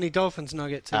you got any Dolphins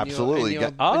nuggets Absolutely. in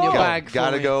your bag?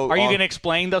 Gotta go. Are you going to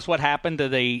explain to us what happened to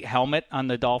the helmet on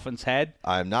the Dolphins' head?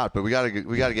 I'm not, but we got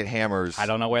to get Hammers. I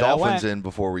don't know where Dolphins that went. in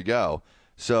before we go.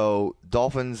 So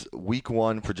Dolphins Week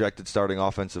 1 projected starting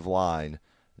offensive line.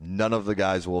 None of the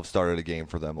guys will have started a game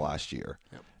for them last year.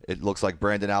 Yep. It looks like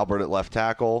Brandon Albert at left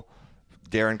tackle,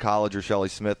 Darren College or Shelley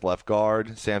Smith left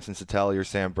guard, Samson Sattelli or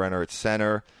Sam Brenner at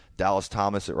center, Dallas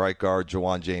Thomas at right guard,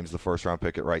 Jawan James, the first-round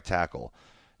pick, at right tackle.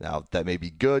 Now, that may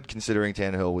be good considering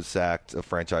Tannehill was sacked a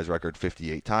franchise record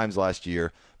 58 times last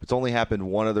year, but it's only happened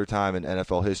one other time in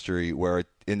NFL history where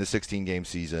in the 16-game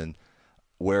season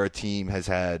where a team has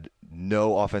had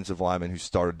no offensive lineman who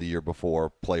started the year before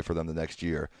play for them the next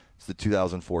year. It's the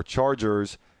 2004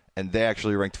 Chargers, and they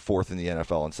actually ranked 4th in the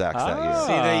NFL in sacks that year. See,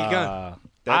 there you go.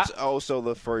 That's also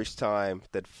the first time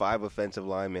that 5 offensive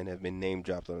linemen have been name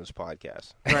dropped on this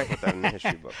podcast. Right. Put that in the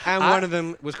history book. And one of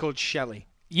them was called Shelley.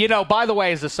 By the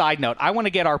way, as a side note, I want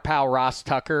to get our pal Ross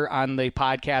Tucker on the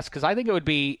podcast because I think it would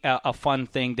be a fun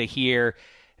thing to hear,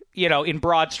 in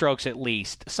broad strokes at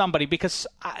least, somebody, because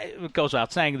it goes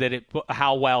without saying that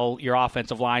how well your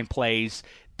offensive line plays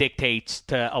dictates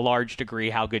to a large degree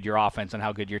how good your offense and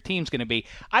how good your team's going to be.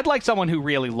 I'd like someone who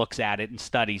really looks at it and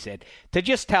studies it to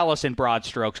just tell us in broad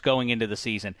strokes going into the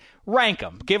season. Rank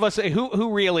them. Give us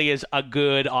who really is a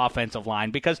good offensive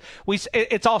line, because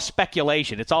it's all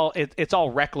speculation. It's all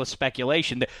reckless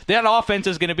speculation. That offense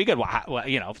is going to be good. Well,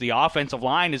 if the offensive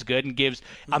line is good and gives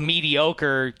a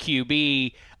mediocre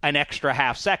QB an extra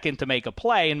half second to make a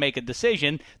play and make a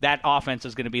decision, that offense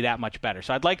is going to be that much better.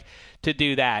 So I'd like to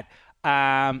do that. All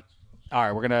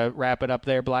right, we're gonna wrap it up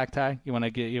there, Black Tie. You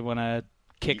wanna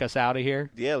kick us out of here?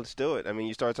 Yeah, let's do it. I mean,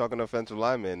 you start talking offensive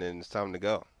linemen, and it's time to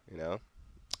go.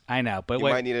 I know, but you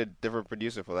might need a different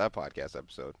producer for that podcast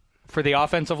episode. For the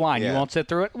offensive line, yeah. You won't sit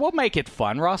through it. We'll make it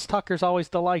fun. Ross Tucker's always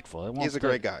delightful. He's a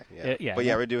great guy. Yeah, but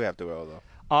we do have to go though.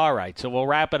 All right, so we'll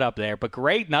wrap it up there. But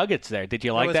great nuggets there. Did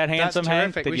you like that, handsome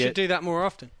Hank? We should do that more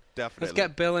often. Definitely. Let's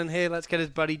get Bill in here. Let's get his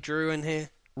buddy Drew in here.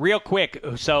 Real quick,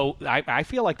 so I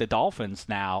feel like the Dolphins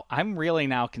now, I'm really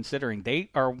now considering they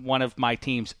are one of my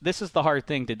teams. This is the hard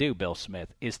thing to do, Bill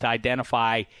Smith, is to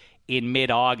identify in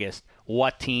mid-August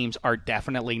what teams are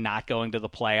definitely not going to the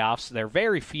playoffs. They're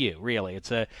very few, really.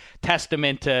 It's a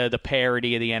testament to the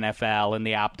parity of the NFL and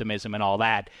the optimism and all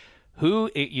that.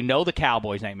 The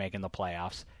Cowboys ain't making the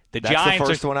playoffs. That's Giants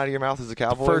the first one out of your mouth is the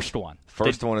Cowboys? First one.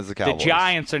 First one is the Cowboys. The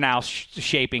Giants are now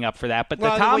shaping up for that. But you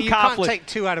Coughlin, can't take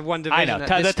 2 out of 1 division. I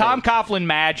know. The Tom Coughlin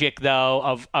magic, though,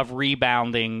 of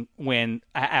rebounding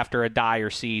after a dire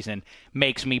season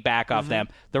makes me back off them.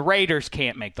 The Raiders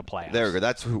can't make the playoffs. There we go.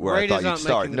 That's where I thought you'd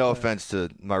start. No offense to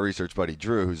my research buddy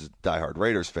Drew, who's a diehard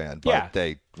Raiders fan, but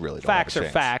they really don't Facts have a are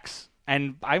chance. Facts.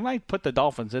 And I might put the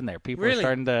Dolphins in there. People are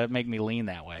starting to make me lean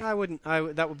that way. I wouldn't.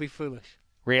 That would be foolish.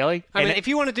 Really? I mean, if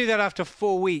you want to do that after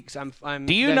 4 weeks, I'm.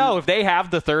 Do you know if they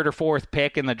have the 3rd or 4th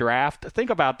pick in the draft?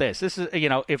 Think about this. This is,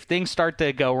 if things start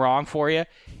to go wrong for you,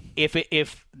 if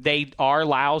they are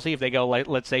lousy, if they go,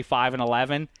 let's say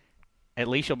 5-11, at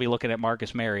least you'll be looking at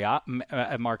Marcus Mariota,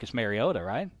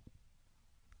 right?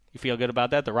 You feel good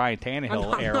about that? The Ryan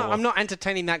Tannehill era. I'm not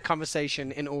entertaining that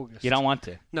conversation in August. You don't want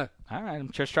to? No. All right.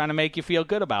 I'm just trying to make you feel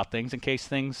good about things in case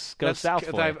things go south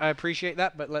for you. I appreciate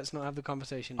that, but let's not have the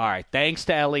conversation now. All right. Thanks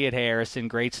to Elliot Harrison.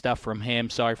 Great stuff from him.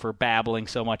 Sorry for babbling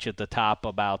so much at the top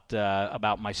about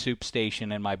my soup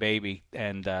station and my baby.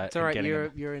 And it's all right.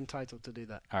 You're entitled to do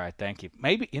that. All right. Thank you.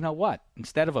 Maybe, you know what?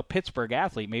 Instead of a Pittsburgh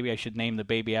athlete, maybe I should name the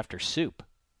baby after soup.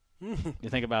 You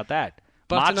think about that?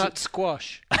 Butternut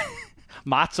squash.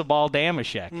 Matzo ball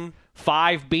Damashek.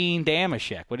 5-bean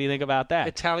Damashek. What do you think about that?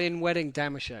 Italian wedding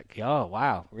Damashek. Oh,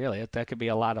 wow. Really? That could be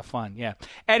a lot of fun. Yeah.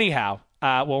 Anyhow,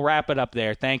 we'll wrap it up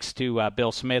there. Thanks to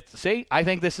Bill Smith. See, I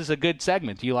think this is a good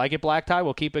segment. Do you like it, Black Tie?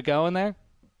 We'll keep it going there.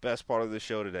 Best part of the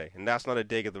show today. And that's not a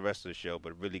dig at the rest of the show,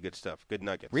 but really good stuff. Good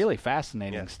nuggets. Really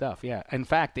fascinating stuff, yeah. In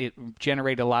fact, it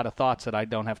generated a lot of thoughts that I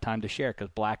don't have time to share because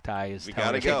Black Tie is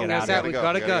telling me to get out of it. We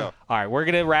got to go. All right, we're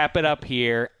going to wrap it up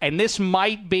here. And this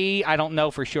might be, I don't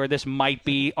know for sure, this might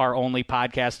be our only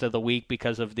podcast of the week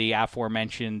because of the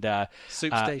aforementioned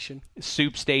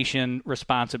Soup Station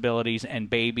responsibilities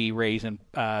and baby raising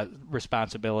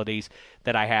responsibilities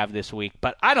that I have this week.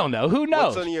 But I don't know. Who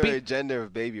knows? What's on your agenda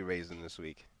of baby raising this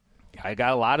week? I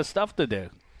got a lot of stuff to do,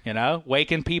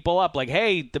 waking people up like,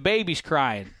 hey, the baby's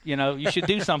crying. You should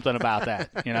do something about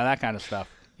that, that kind of stuff,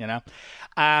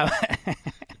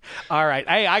 All right.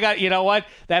 Hey, I got, you know what?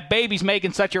 That baby's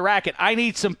making such a racket. I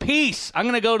need some peace. I'm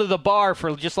going to go to the bar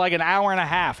for just like an hour and a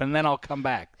half, and then I'll come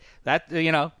back. That,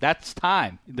 that's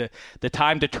time. The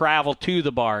time to travel to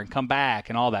the bar and come back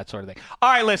and all that sort of thing. All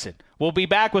right, listen. We'll be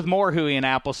back with more Huey and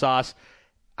Applesauce.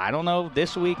 I don't know,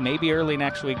 this week, maybe early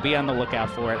next week. Be on the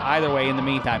lookout for it. Either way, in the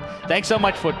meantime, thanks so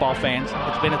much, football fans.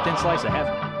 It's been a thin slice of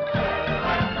heaven.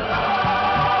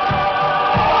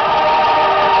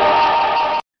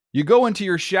 You go into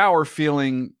your shower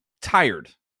feeling tired,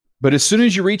 but as soon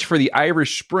as you reach for the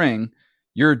Irish Spring,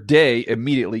 your day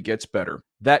immediately gets better.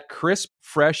 That crisp,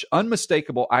 fresh,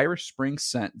 unmistakable Irish Spring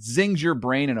scent zings your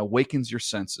brain and awakens your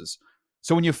senses.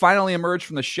 So when you finally emerge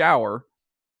from the shower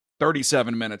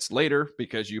 37 minutes later,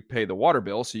 because you pay the water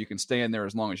bill so you can stay in there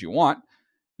as long as you want,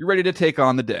 you're ready to take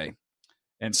on the day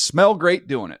and smell great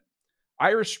doing it.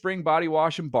 Irish Spring Body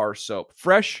Wash and Bar Soap.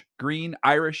 Fresh, green,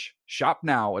 Irish. Shop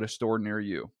now at a store near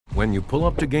you. When you pull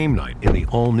up to game night in the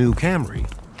all-new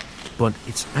Camry, but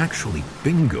it's actually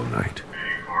bingo night.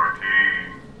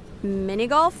 Mini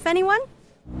golf, anyone?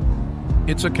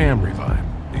 It's a Camry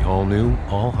vibe. The all-new,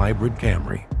 all-hybrid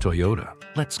Camry. Toyota.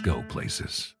 Let's go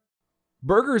places.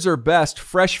 Burgers are best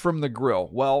fresh from the grill.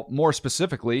 Well, more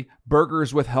specifically,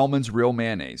 burgers with Hellmann's Real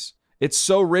Mayonnaise. It's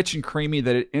so rich and creamy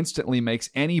that it instantly makes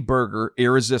any burger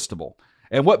irresistible.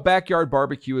 And what backyard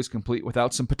barbecue is complete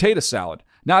without some potato salad?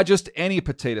 Not just any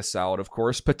potato salad, of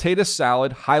course. Potato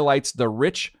salad highlights the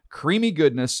rich, creamy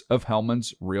goodness of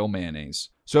Hellmann's Real Mayonnaise.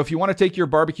 So if you want to take your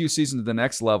barbecue season to the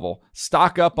next level,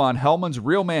 stock up on Hellmann's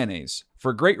Real Mayonnaise.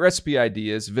 For great recipe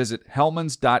ideas, visit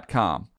hellmanns.com.